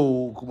aí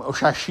o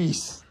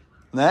chachis,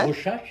 né? O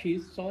xaxi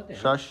só dela.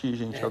 Chachis,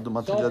 gente, ó, de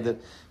uma só trilhadeira.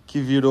 Que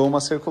virou uma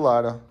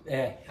circular, ó.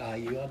 É,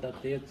 aí eu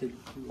adaptei a circular.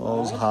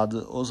 Ó,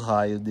 os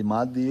raios de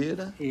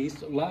madeira.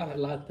 Isso,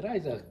 lá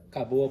atrás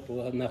acabou,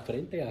 na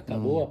frente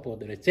acabou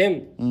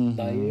apodrecendo.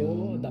 Daí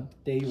eu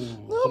adaptei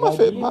um. Não, mas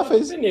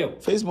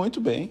fez muito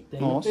bem. Tem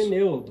Nossa. um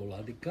pneu do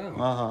lado de cá.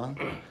 Aham.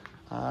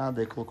 Ah,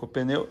 daí colocou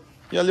pneu.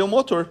 E ali o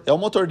motor. É o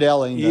motor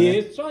dela ainda, né?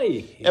 Isso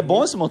aí. É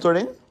bom esse motor,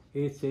 hein?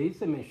 Esse aí,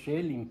 você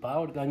mexer, limpar,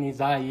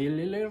 organizar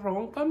ele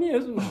ronca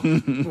mesmo.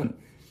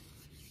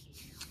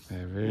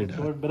 É verdade.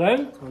 Motor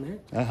branco, né?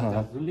 Aham.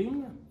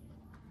 Gasolina.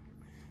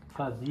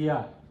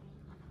 Fazia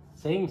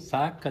 100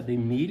 sacas de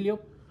milho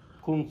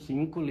com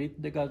 5 litros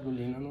de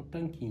gasolina no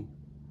tanquinho.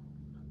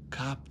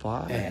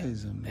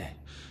 Capaz, amigo. É.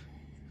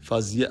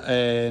 Fazia,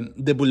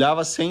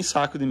 debulhava 100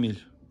 sacos de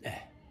milho.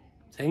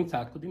 100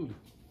 sacos de milho.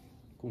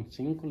 Com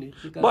 5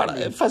 litros de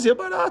gasolina. Fazia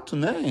barato,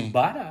 né?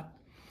 Barato.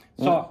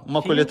 Só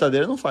Uma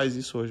colheitadeira não faz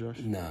isso hoje, eu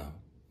acho.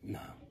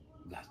 Não.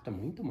 Gasta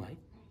muito mais.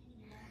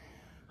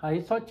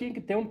 Aí só tinha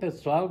que ter um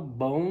pessoal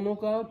bom no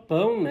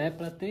galpão, né?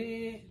 Pra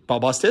Pra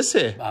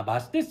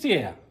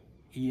abastecer.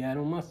 E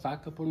era uma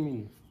saca por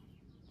minuto.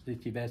 Se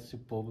tivesse o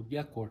povo de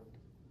acordo.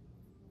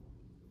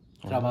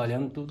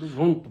 Trabalhando tudo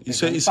junto.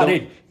 Isso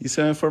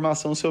é uma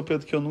informação, seu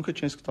Pedro, que eu nunca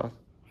tinha escutado.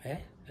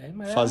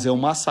 Mas Fazer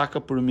uma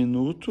saca por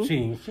minuto.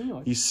 Sim,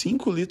 senhor. E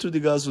 5 litros de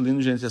gasolina,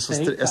 gente.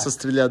 Essas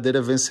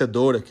trilhadeiras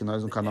vencedoras que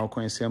nós no canal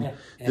conhecemos.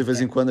 De vez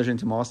em quando a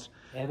gente mostra.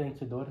 É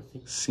vencedora,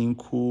 sim.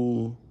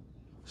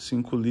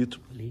 5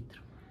 litros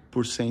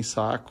por 100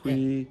 saco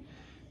e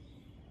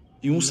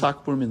um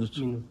saco por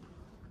minuto.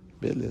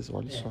 Beleza,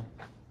 olha só.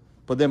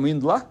 Podemos ir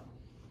indo lá?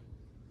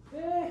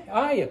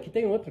 Ai, aqui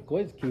tem outra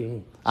coisa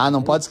que... Ah,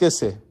 não pode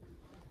esquecer.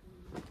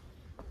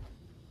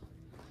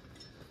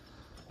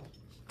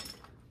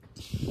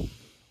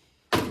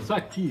 Isso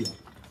aqui, ó.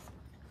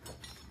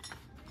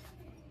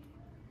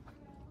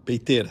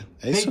 Peiteira,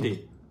 é isso?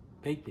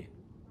 Peiteira.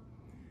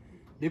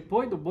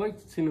 Depois do boi,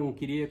 se não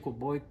queria com o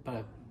boi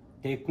para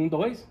ter com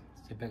 2,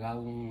 você pegava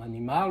um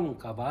animal, um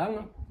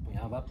cavalo,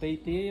 punhava a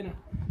peiteira,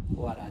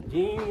 o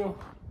aradinho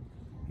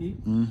e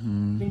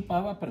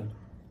limpava a prancha.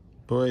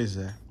 Pois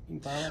é.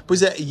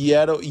 Pois é, e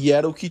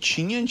era o que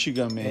tinha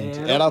antigamente.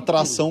 Era a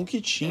atração que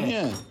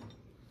tinha.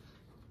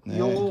 Né?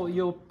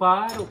 E o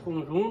par, o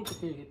conjunto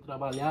que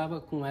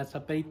trabalhava com essa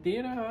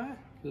peiteira,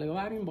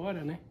 levaram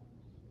embora, né?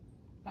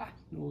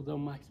 Não usam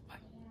mais, pai.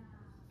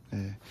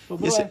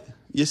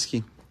 E esse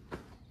aqui?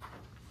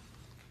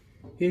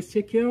 Esse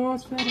aqui é uma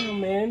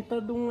ferramenta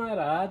de um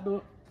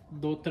arado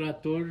do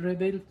trator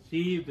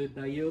reversível.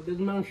 Daí eu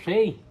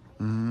desmanchei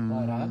o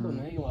arado,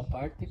 né? E uma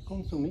parte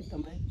consumi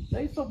também.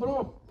 Daí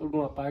sobrou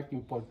uma parte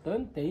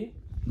importante aí,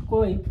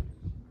 ficou aí.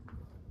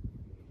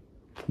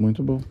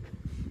 Muito bom.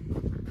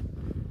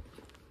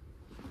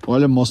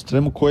 Olha,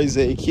 mostramos coisa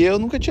aí que eu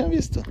nunca tinha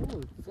visto.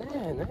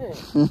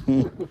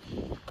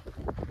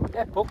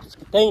 Né? Poucos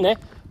que tem, né?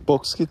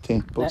 Poucos que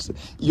tem.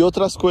 E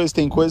outras coisas,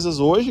 tem coisas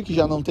hoje que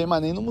já não tem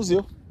mais nem no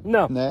museu.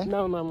 Não, né?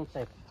 não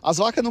tem. As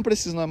vacas não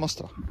precisam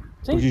mostrar.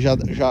 Sim. Porque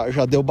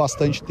já deu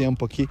bastante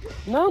tempo aqui.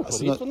 Não,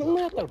 por isso não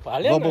me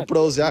atrapalha. Vamos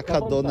prosear com a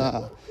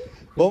dona...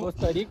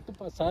 Gostaria que tu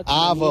passasse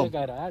na minha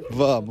garagem.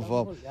 Vamos.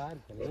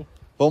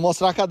 Vamos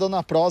mostrar com a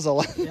dona Prosa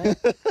lá.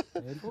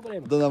 Não tem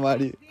problema. Dona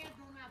Maria.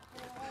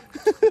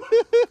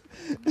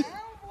 Não,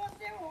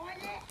 você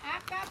olha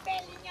a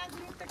capelinha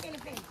bruta que ele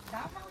fez.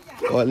 Dá uma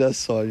olhada. Olha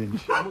só,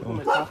 gente. Vamos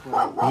começar por...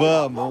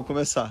 Vamos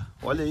começar.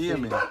 Olha aí,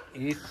 amigo.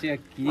 Esse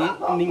aqui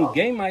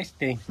ninguém mais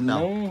tem.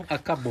 Não,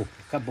 acabou.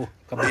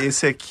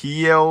 Esse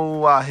aqui é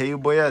o arreio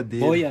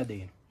boiadeiro.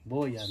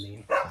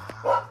 Boiadeiro.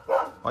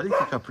 Olha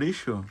que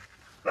capricho.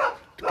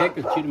 Tu quer que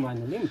eu tire mais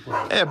no limpo?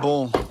 É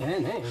bom.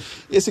 Né?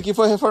 Esse aqui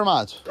foi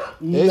reformado?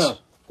 Não,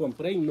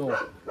 comprei novo.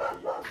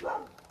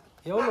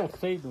 Eu não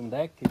sei de onde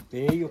é que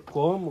veio,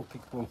 como que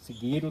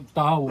conseguiram,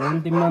 tal,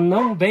 onde, mas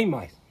não vem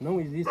mais.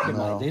 Não existe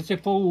mais. Esse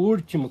foi o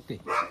último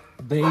que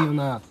veio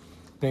na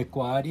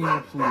pecuária e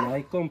eu fui lá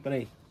e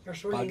comprei.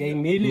 Paguei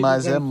 1.200.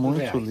 Mas é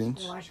muito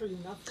lindo. Eu acho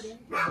lindo a frente.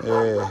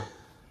 É.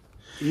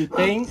 E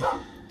tem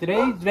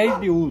 3 vezes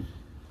de uso.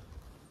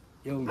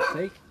 Eu não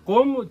sei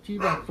como eu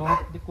tive a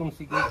sorte de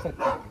conseguir isso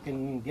aqui, porque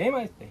ninguém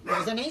mais tem.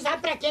 Você nem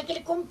sabe pra que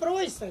ele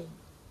comprou isso aí.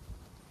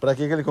 Pra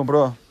que ele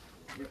comprou?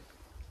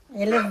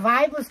 Ele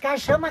vai buscar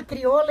chama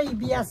crioula e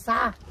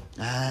biaçá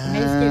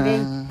mês que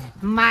vem.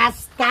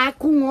 Mas tá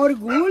com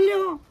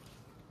orgulho.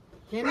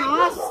 Que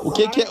nossa. O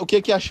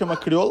que é a chama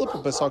crioula,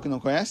 pro pessoal que não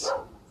conhece?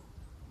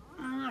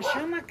 A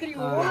chama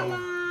crioula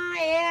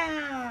é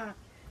a...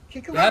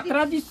 É a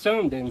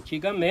tradição de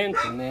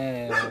antigamente,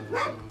 né?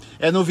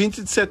 É no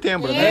 20 de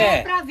setembro, né?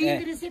 É pra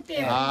 20 de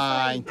setembro.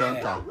 Ah, então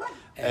tá.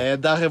 É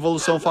da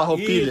Revolução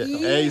Farroupilha.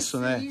 É isso,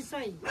 né? Isso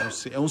aí.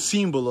 É um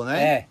símbolo,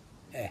 né?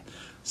 É.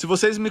 Se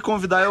vocês me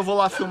convidarem, eu vou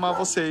lá filmar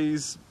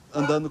vocês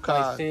andando com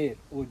a... Vai ser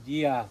o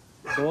dia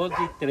 12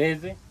 e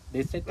 13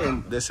 de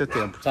setembro. De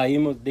setembro.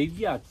 Saímos de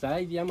Viaçá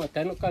e viemos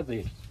até no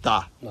Caseiro.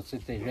 Tá. No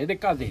CTG de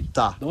Caseiro.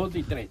 Tá. 12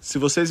 e 13. Se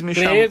vocês me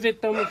chamam... 13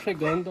 estamos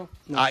chegando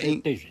no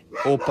CTG.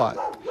 Opa.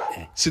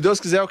 Se Deus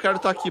quiser, eu quero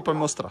estar aqui pra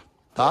mostrar,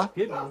 tá?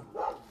 Que bom.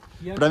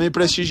 Pra me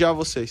prestigiar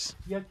vocês.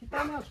 E aqui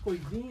tá umas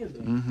coisinhas.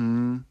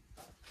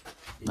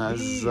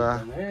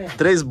 Né?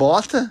 3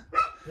 botas,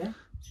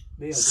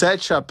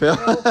 7 chapéus.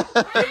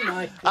 Tem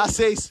mais.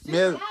 6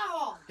 mesmo.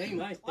 Tem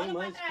mais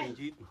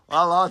escondido.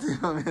 Olha lá, tem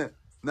homem.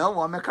 Não, o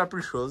homem é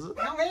caprichoso.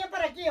 Não venha por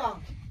aqui, ó.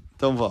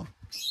 Então vamos.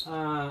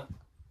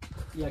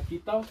 E aqui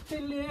tá o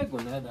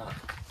pelego, né?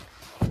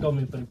 Estou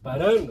me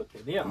preparando,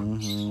 entendeu?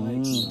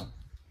 Aqui, ó.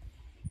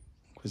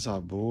 Coisa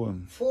boa.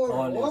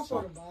 Forrou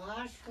por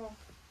baixo.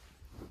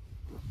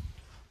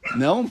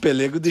 Não, um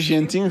pelego de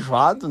gente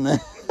enjoado, né?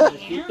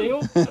 Aqui tem o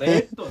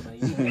preto, né?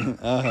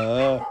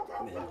 Aham.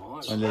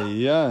 Menor. Olha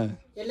aí, ó.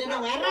 Ele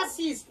não é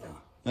racista.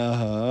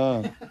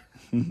 Aham.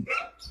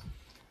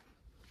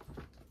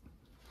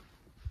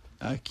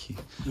 Aqui.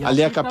 E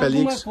Ali é a aqui tá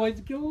capelinha. alguma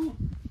coisa que eu...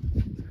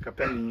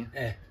 Capelinha.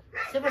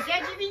 Se você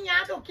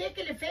adivinhar do que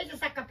ele fez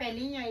essa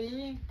capelinha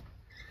aí.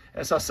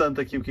 Essa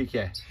santa aqui, o que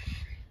é?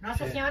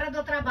 Nossa Senhora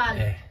do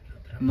Trabalho.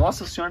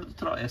 Nossa Senhora do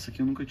Trabalho. Essa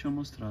aqui eu nunca tinha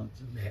mostrado.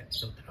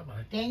 Seu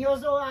trabalho. Tem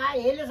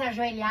eles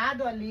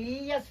ajoelhados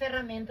ali e as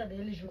ferramentas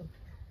deles junto.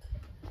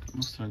 Vou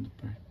mostrar do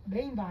pé.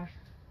 Bem embaixo.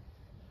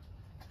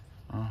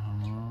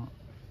 Aham.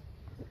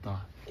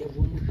 Tá. Eu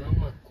vou mudar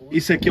uma coisa.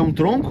 Isso aqui é um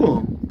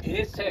tronco?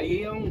 Esse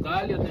aí é um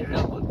galho de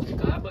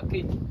jabuticaba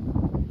que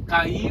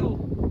caiu,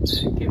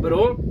 né,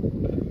 quebrou.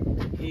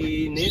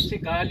 E nesse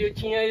galho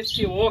tinha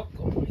esse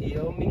oco. E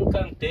eu me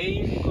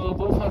encantei e eu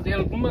vou fazer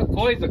alguma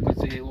coisa com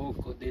esse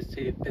oco,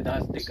 desse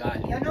pedaço de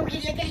galho. Eu não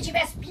queria que ele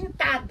tivesse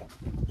pintado.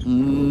 Que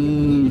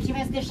Hum. ele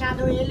tivesse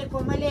deixado ele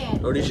como ele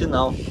era.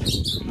 Original,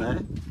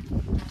 né?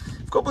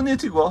 Ficou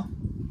bonito igual.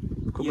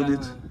 Ficou E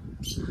bonito.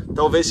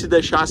 Talvez se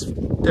deixasse,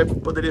 até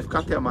poderia ficar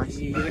até mais.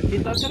 E aqui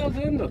está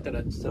trazendo a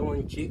tradição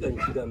antiga.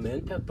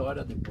 Antigamente a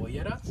tora de boi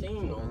era assim,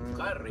 num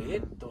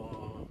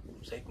carreto,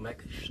 não sei como é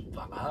que eles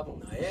falavam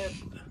na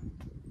época.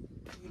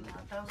 E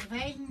lá tá os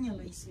velhinhos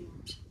lá em cima.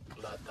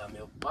 Lá tá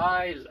meu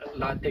pai,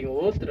 lá tem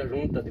outra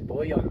junta de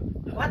boi, ó.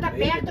 Bota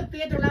perto,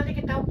 Pedro, lá onde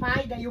que tá o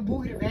pai, daí o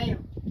bugre velho.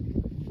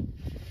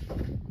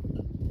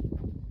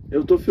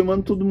 Eu tô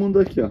filmando todo mundo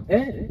aqui, ó.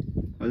 É.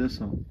 Olha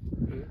só.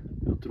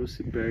 Eu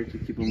trouxe perto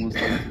aqui pra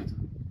mostrar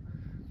tudo.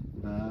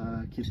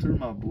 Ah, que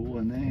turma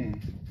boa, né?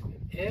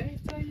 É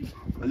isso aí.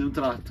 Olha um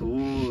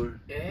trator.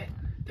 É.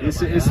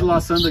 Esse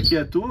laçando aqui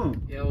é tu?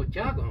 É o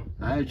Thiago?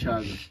 Ah, é o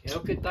Thiago. É o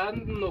que tá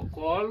no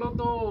colo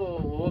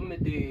do homem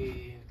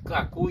de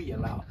cacuia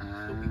lá,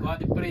 ó. Do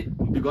bigode preto.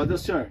 O bigode é o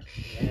senhor?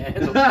 É,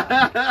 do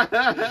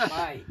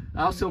pai.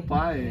 Ah, o seu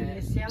pai.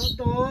 Esse é o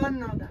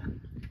dono da...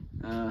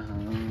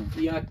 Aham.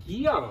 E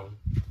aqui, ó.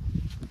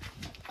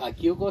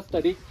 Aqui eu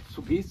gostaria que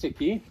subisse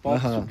aqui.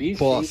 Pode subir,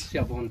 posso. sinta-se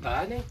à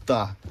vontade.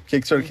 Tá. O que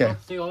o senhor quer?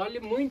 Você olha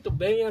muito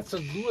bem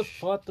essas duas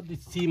fotos de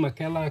cima,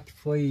 aquela que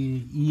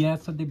foi e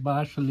essa de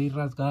baixo ali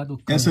rasgado.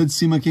 Essa de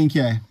cima quem que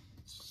é?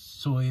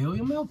 Sou eu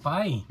e o meu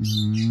pai.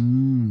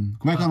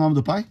 Como é que é o nome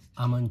do pai?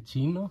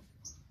 Amantino.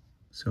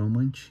 Seu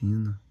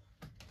Amantino.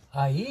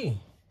 Aí,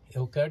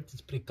 eu quero te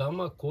explicar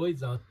uma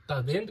coisa. Ó.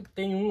 Tá vendo que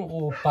tem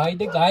o pai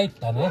de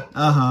gaita, né?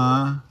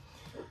 Aham.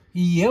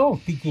 E eu,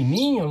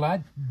 pequenininho,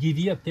 lá,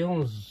 devia ter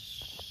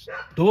uns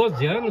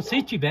 12 anos, se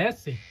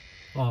tivesse.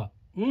 Ó,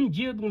 um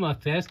dia de uma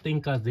festa em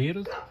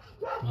Caseiros,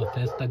 uma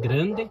festa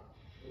grande.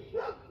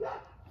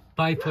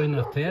 Pai foi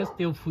na festa,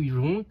 eu fui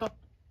junto.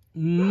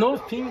 No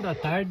fim da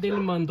tarde, ele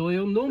mandou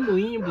eu no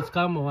moinho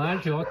buscar a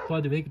moagem, ó, que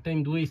pode ver que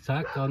tem 2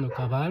 sacos ó, no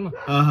cavalo.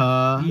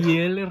 Aham. E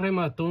ele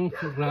rematou um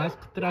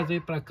churrasco e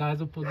trazer para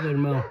casa pros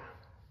irmãos.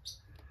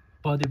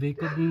 Pode ver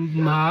que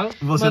mal.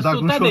 Você mas tá tu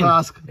com dentro.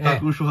 churrasco. Tá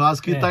com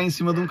churrasco e É. tá em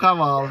cima de um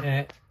cavalo.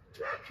 É.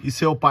 E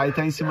seu pai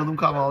tá em cima de um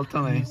cavalo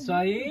também. Isso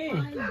aí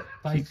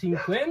faz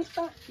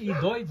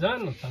 52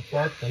 anos essa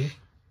foto aí.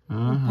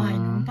 O pai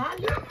não tá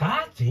ali.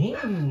 Tá sim,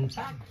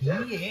 tá aqui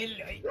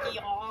ele, aqui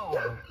ó.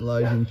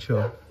 Lá, gente,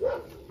 ó.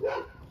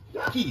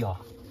 Aqui ó.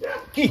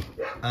 aqui.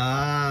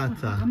 Ah,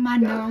 tá.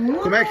 Mas não,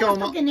 Como é que é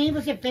uma... que nem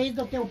você fez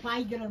do teu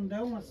pai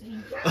grandão,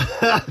 assim.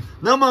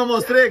 Não, mas eu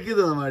mostrei aqui,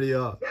 dona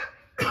Maria, ó.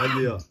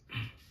 Ali, ó.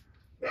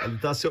 Ali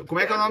tá seu... Como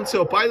é que é o nome do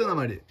seu pai, dona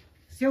Maria?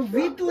 Seu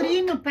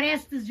Vitorino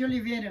Prestes de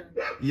Oliveira.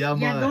 E a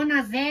mãe?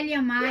 dona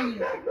Zélia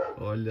Maia.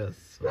 Olha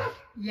só.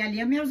 E ali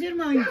é meus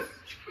irmãos.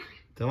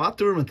 Então a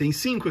turma, tem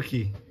 5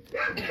 aqui.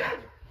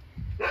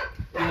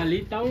 E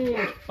ali tá um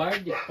par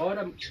de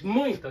fora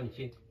muito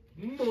antigo.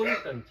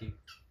 Muito antigo.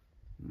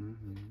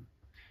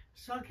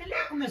 Só que ele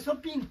começou a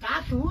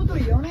pintar tudo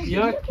e eu não E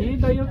queria aqui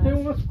daí eu tenho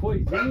umas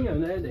coisinhas,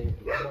 né?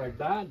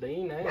 Guardadas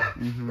aí, né?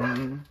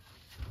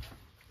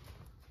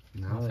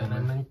 Não,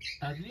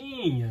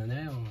 Ferramentazinha,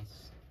 né?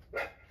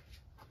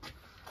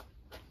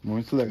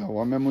 muito legal, o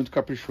homem é muito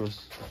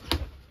caprichoso.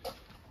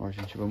 Ó,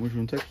 gente, vamos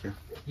junto aqui, ó.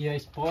 E a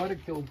espora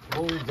que eu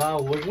vou usar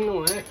hoje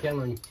não é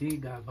aquela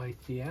antiga, vai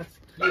ser essa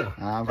aqui, ó.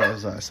 Ah, vai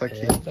usar essa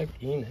aqui. Essa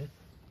aqui, né?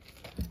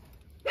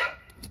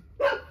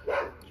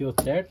 Que o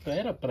certo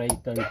era pra ir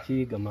pra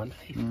antiga, mano.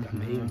 Aí fica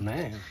meio,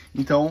 né?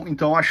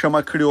 Então a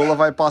chama crioula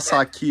vai passar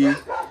aqui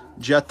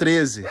dia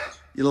 13.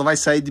 E ela vai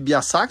sair de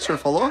Biaçá, que o senhor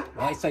falou?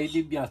 Vai sair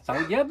de Biaçá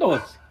o dia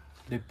 12,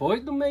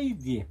 depois do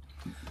meio-dia.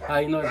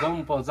 Aí nós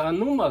vamos pousar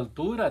numa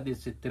altura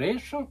desse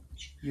trecho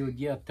e o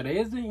dia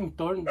 13, em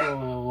torno de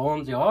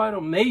 11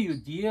 horas,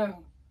 meio-dia,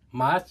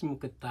 máximo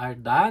que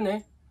tardar,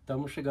 né?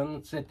 Estamos chegando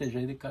no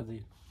CTG de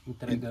Caseiro,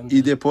 entregando.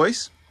 E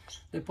depois?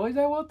 Depois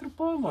é outro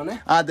povo,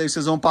 né? Ah, daí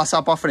vocês vão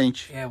passar pra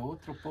frente. É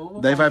outro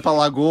povo. Daí vai pra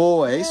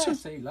Lagoa, é isso?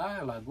 Sei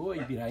lá, Lagoa,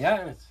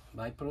 Ibiraiá,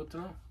 vai para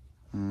outro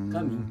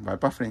caminho. Vai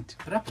pra frente.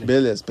 Pra frente.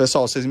 Beleza.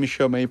 Pessoal, vocês me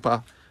chamam aí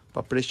pra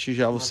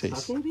prestigiar Tá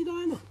vocês.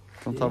 convidado.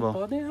 Então tá bom.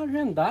 Podem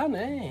agendar,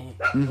 né?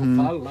 Eu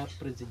falo lá pro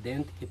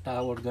presidente que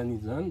tá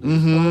organizando.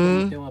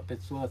 Então, tem uma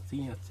pessoa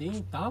assim, assim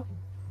e tal.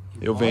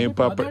 E Eu venho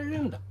pra... pode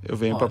agendar. Eu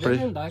venho Pode pra...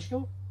 agendar que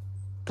eu...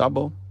 Tá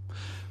bom.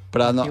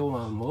 Pra Porque não... o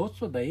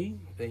almoço daí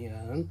venha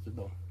antes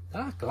do...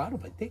 Ah, claro,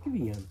 vai ter que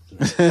vir antes,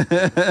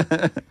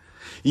 né?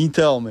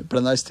 Então,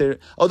 pra nós ter...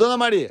 Ô, dona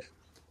Maria,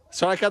 a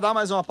senhora quer dar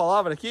mais uma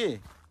palavra aqui?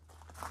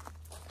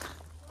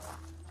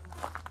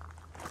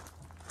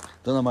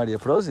 Dona Maria,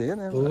 prazer,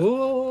 né?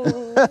 Ô,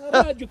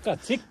 Rádio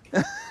Cacique.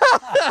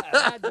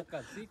 Rádio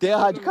Cacique. Tem a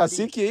Rádio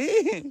Cacique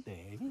aí?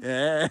 Tem.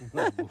 É.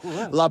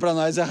 Lá pra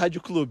nós é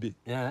Rádio Clube.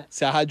 É.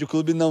 Se a Rádio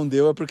Clube não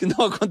deu, é porque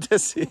não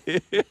aconteceu.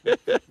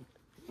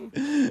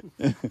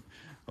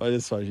 Olha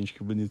só, gente,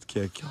 que bonito que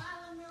é aqui, ó.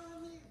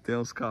 Tem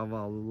uns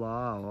cavalos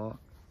lá, ó.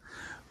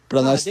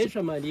 Pra nós...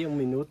 Deixa a Maria um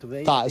minuto,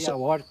 velho. Tá, Tem a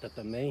horta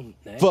também,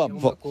 né?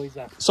 Vamos, é uma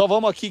coisa... Só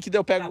vamos aqui que daí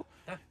eu pego...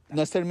 Tá.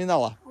 Nós termina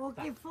lá. O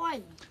que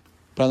foi?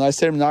 Pra nós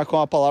terminar com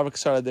a palavra que a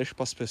senhora deixa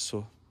pras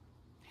pessoas.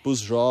 Pros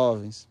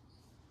jovens.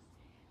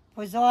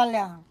 Pois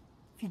olha,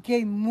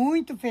 fiquei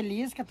muito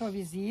feliz com a tua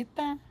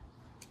visita,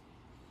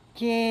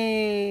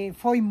 que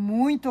foi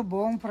muito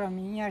bom para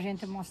mim a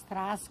gente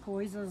mostrar as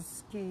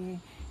coisas que,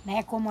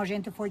 né, como a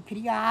gente foi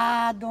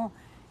criado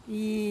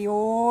e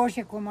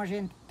hoje como a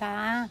gente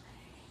tá.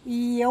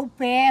 E eu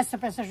peço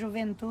para essa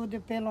juventude,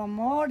 pelo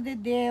amor de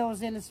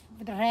Deus, eles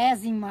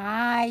rezem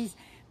mais,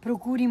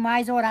 procurem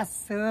mais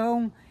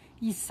oração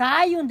e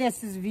saiam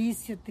desses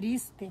vícios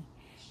tristes.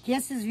 Que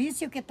esses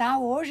vícios que tá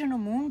hoje no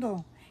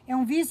mundo é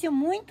um vício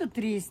muito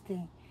triste.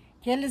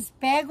 Que eles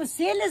pegam,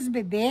 se eles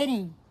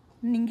beberem,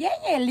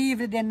 ninguém é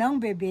livre de não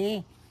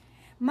beber.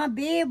 Mas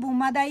bebam,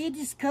 mas daí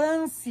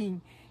descansem.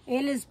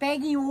 Eles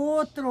peguem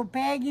outro,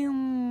 peguem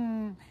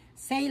um,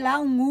 sei lá,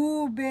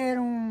 um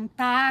Uber, um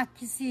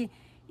táxi.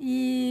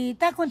 E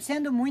tá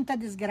acontecendo muita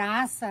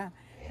desgraça,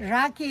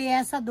 já que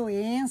essa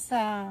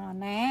doença,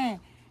 né,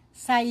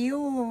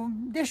 saiu,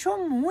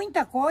 deixou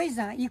muita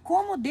coisa. E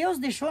como Deus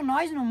deixou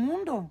nós no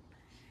mundo,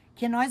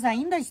 que nós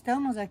ainda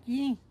estamos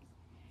aqui,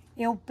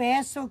 eu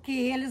peço que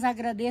eles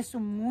agradeçam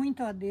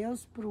muito a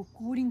Deus,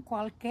 procurem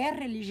qualquer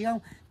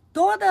religião.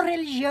 Toda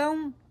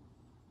religião,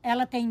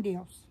 ela tem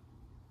Deus.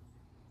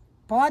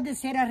 Pode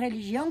ser a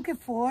religião que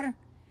for,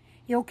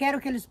 eu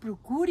quero que eles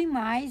procurem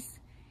mais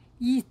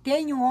e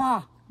tenham,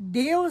 ó,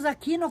 Deus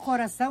aqui no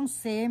coração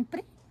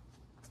sempre.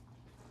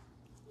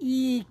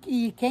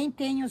 E quem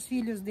tem os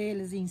filhos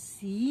deles,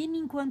 ensine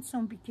enquanto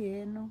são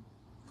pequenos,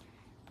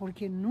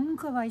 porque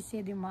nunca vai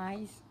ser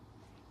demais.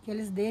 Que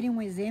eles derem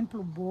um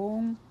exemplo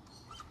bom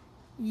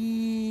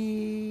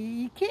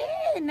e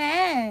que,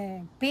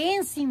 né,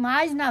 pensem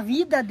mais na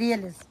vida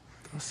deles.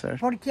 Tá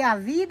certo. Porque a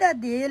vida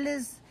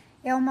deles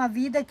é uma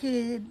vida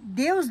que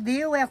Deus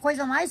deu, é a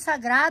coisa mais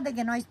sagrada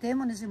que nós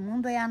temos nesse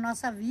mundo, é a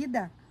nossa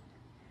vida.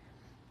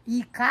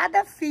 E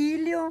cada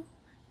filho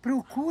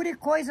procure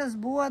coisas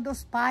boas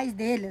dos pais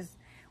deles.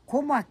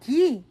 Como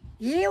aqui,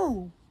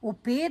 o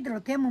Pedro,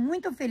 temos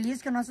muito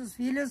feliz que nossos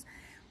filhos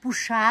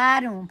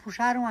puxaram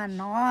a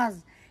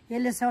nós.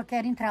 Eles só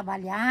querem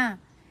trabalhar.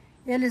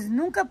 Eles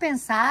nunca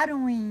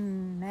pensaram em,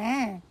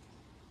 né,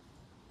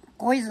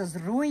 coisas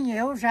ruins.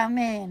 Eu já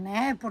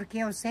né, porque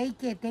eu sei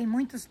que tem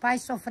muitos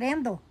pais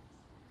sofrendo.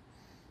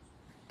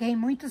 Tem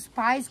muitos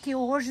pais que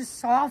hoje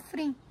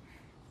sofrem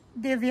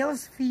de ver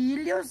os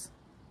filhos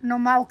no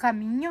mau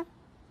caminho.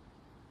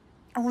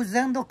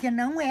 usando o que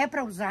não é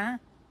para usar.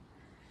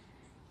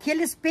 Que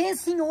eles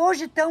pensem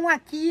hoje, estão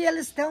aqui,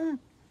 eles estão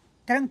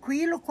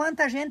tranquilos,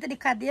 quanta gente de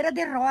cadeira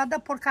de roda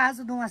por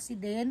causa de um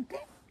acidente.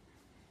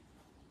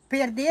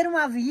 Perderam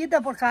a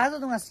vida por causa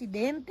de um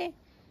acidente.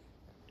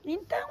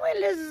 Então,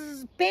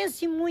 eles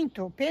pensem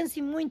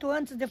muito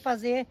antes de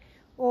fazer.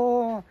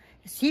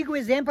 Siga o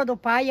exemplo do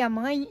pai e a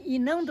mãe e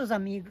não dos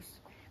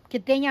amigos. Porque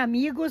tem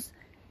amigos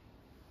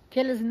que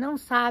eles não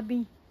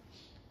sabem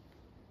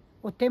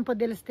o tempo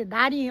deles te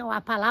darem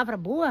a palavra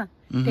boa.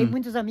 Tem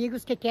muitos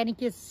amigos que querem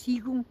que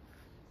sigam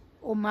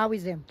o mau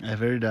exemplo. É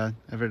verdade,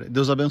 é verdade.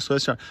 Deus abençoe a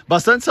senhora.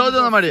 Bastante saúde,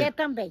 Dona Maria. Você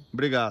também.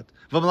 Obrigado.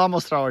 Vamos lá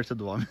mostrar a horta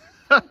do homem.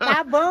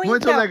 Tá bom,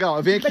 Muito então. legal.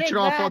 Eu venho aqui tirar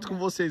uma Obrigada. foto com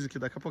vocês aqui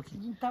daqui a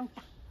pouquinho. Então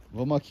tá.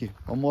 Vamos aqui,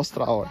 vamos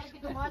mostrar a horta. Quero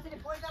que tu mostre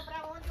depois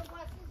pra onde eu vou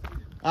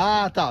assistir.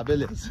 Ah, tá,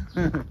 beleza.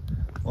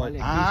 Olha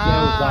aqui, Ah, que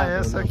é usado,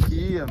 essa né?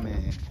 aqui,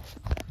 amém.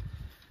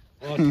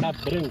 Ó, tá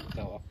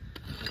branca, ó.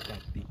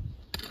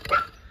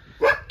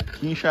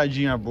 Que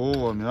inchadinha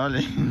boa, meu, olha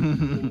aí.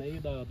 No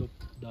meio da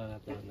verdura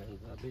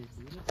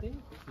tem.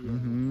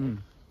 Uhum.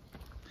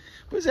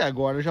 Pois é,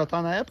 agora já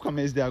tá na época,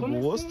 mês de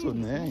agosto,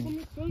 né?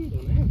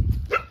 Começando, né?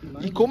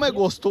 E como é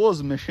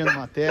gostoso mexendo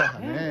na terra,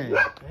 né?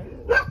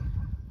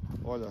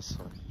 Olha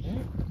só.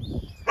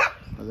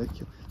 Olha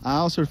aqui.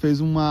 Ah, o senhor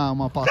fez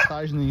uma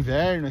pastagem no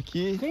inverno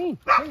aqui. Sim,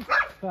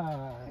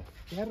 pra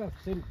terra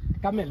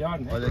ficar melhor,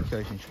 né? Olha aqui,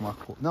 ó, gente, uma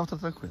couve. Não, tá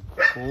tranquilo.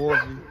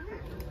 Couve,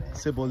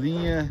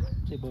 cebolinha.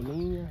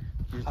 Cebolinha,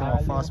 Aqui tem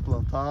alface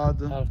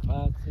plantada.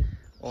 alface.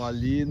 Ó,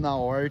 ali na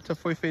horta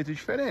foi feito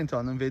diferente,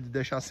 ó. Em vez de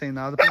deixar sem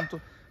nada,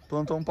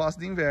 plantou um pasto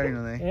de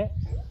inverno, né? É,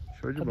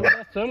 Show de tá bola.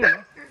 passando,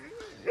 né?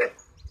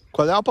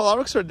 Qual é a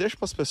palavra que o senhor deixa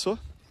para as pessoas?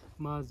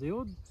 Mas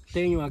eu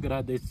tenho a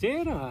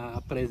agradecer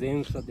a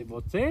presença de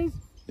vocês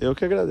Eu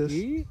que agradeço.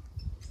 e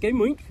fiquei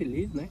muito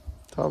feliz, né?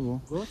 Tá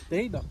bom.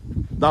 Gostei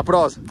Da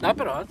prosa. da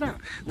prosa.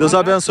 Deus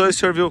abençoe, o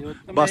senhor viu? Eu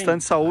também.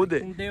 Bastante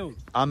saúde. Com Deus.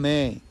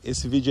 Amém.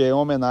 Esse vídeo aí é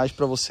uma homenagem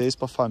para vocês,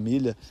 para a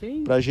família,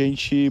 Sim. pra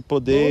gente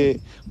poder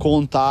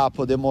contar,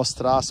 poder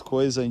mostrar as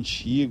coisas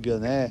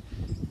antigas, né?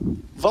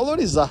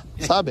 Valorizar,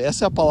 sabe?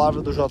 Essa é a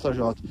palavra do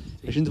JJ.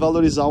 A gente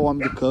valorizar o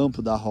homem do campo,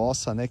 da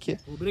roça, né?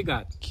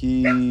 Obrigado.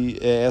 Que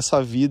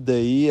essa vida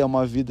aí é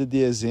uma vida de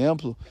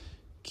exemplo,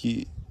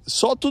 que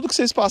só tudo que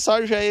vocês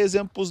passaram já é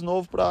exemplo para os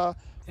novos para...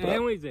 É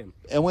um exemplo.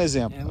 É um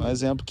exemplo. É um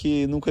exemplo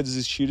que nunca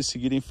desistir e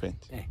seguir em frente.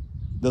 É.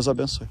 Deus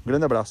abençoe. Um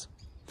grande abraço.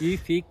 E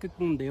fica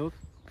com Deus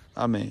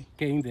Amém.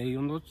 quem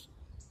veio nos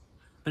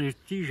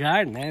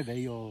prestigiar, né?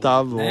 Veio,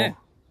 Tá bom. né?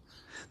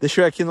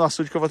 Deixa eu ir aqui no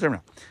açude que eu vou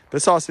terminar.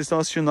 Pessoal, vocês estão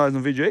assistindo nós no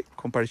vídeo aí?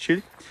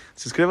 Compartilhe.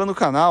 Se inscreva no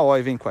canal, ó,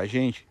 e vem com a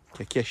gente.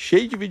 Que aqui é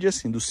cheio de vídeo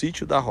assim, do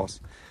sítio da roça.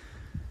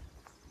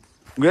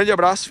 Um grande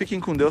abraço, fiquem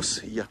com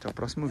Deus e até o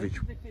próximo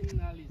vídeo. Antes de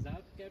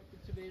finalizar, quero que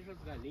você veja as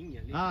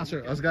galinhas ali. Ah,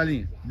 senhor, as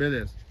galinhas.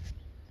 Beleza.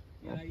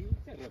 E aí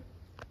encerramos.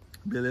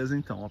 Beleza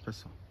então, ó,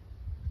 pessoal.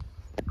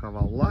 O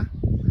cavalo lá.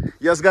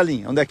 E as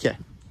galinhas, onde é que é?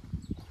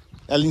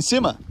 É ali em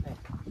cima? É.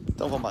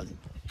 Então vamos ali.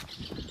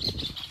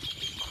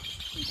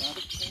 Cuidado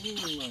que tem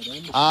um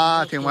arame.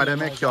 Ah, tem um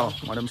arame aqui, ó.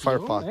 Um arame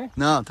farpado. né?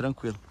 Não,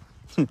 tranquilo.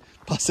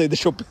 Passei e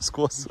deixou o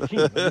pescoço.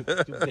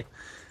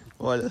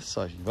 Olha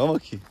só, gente. Vamos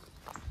aqui.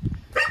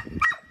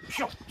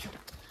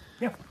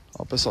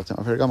 Ó, pessoal, tem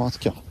uma vergamota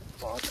aqui, ó.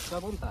 Pode ficar à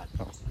vontade.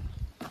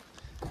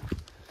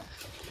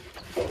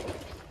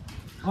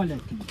 Olha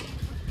aqui.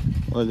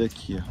 Olha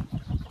aqui, ó.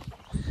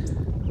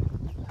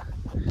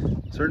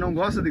 O senhor não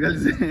gosta de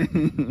galizinho?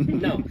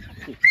 Não,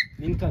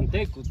 me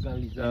encantei com os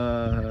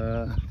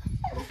galizados.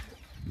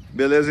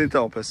 Beleza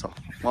então, pessoal.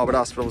 Um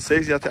abraço pra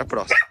vocês e até a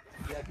próxima.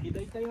 E aqui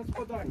daí tem as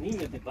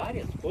codorninhas de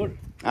várias cores.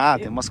 Ah,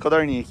 tem umas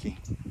codorninhas aqui.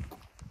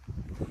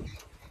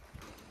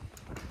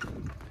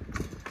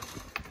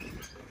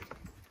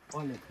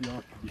 Olha aqui,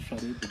 ó, que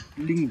bichareta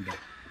linda.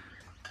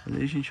 Olha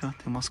aí, gente, ó.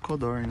 Tem umas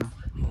codornas.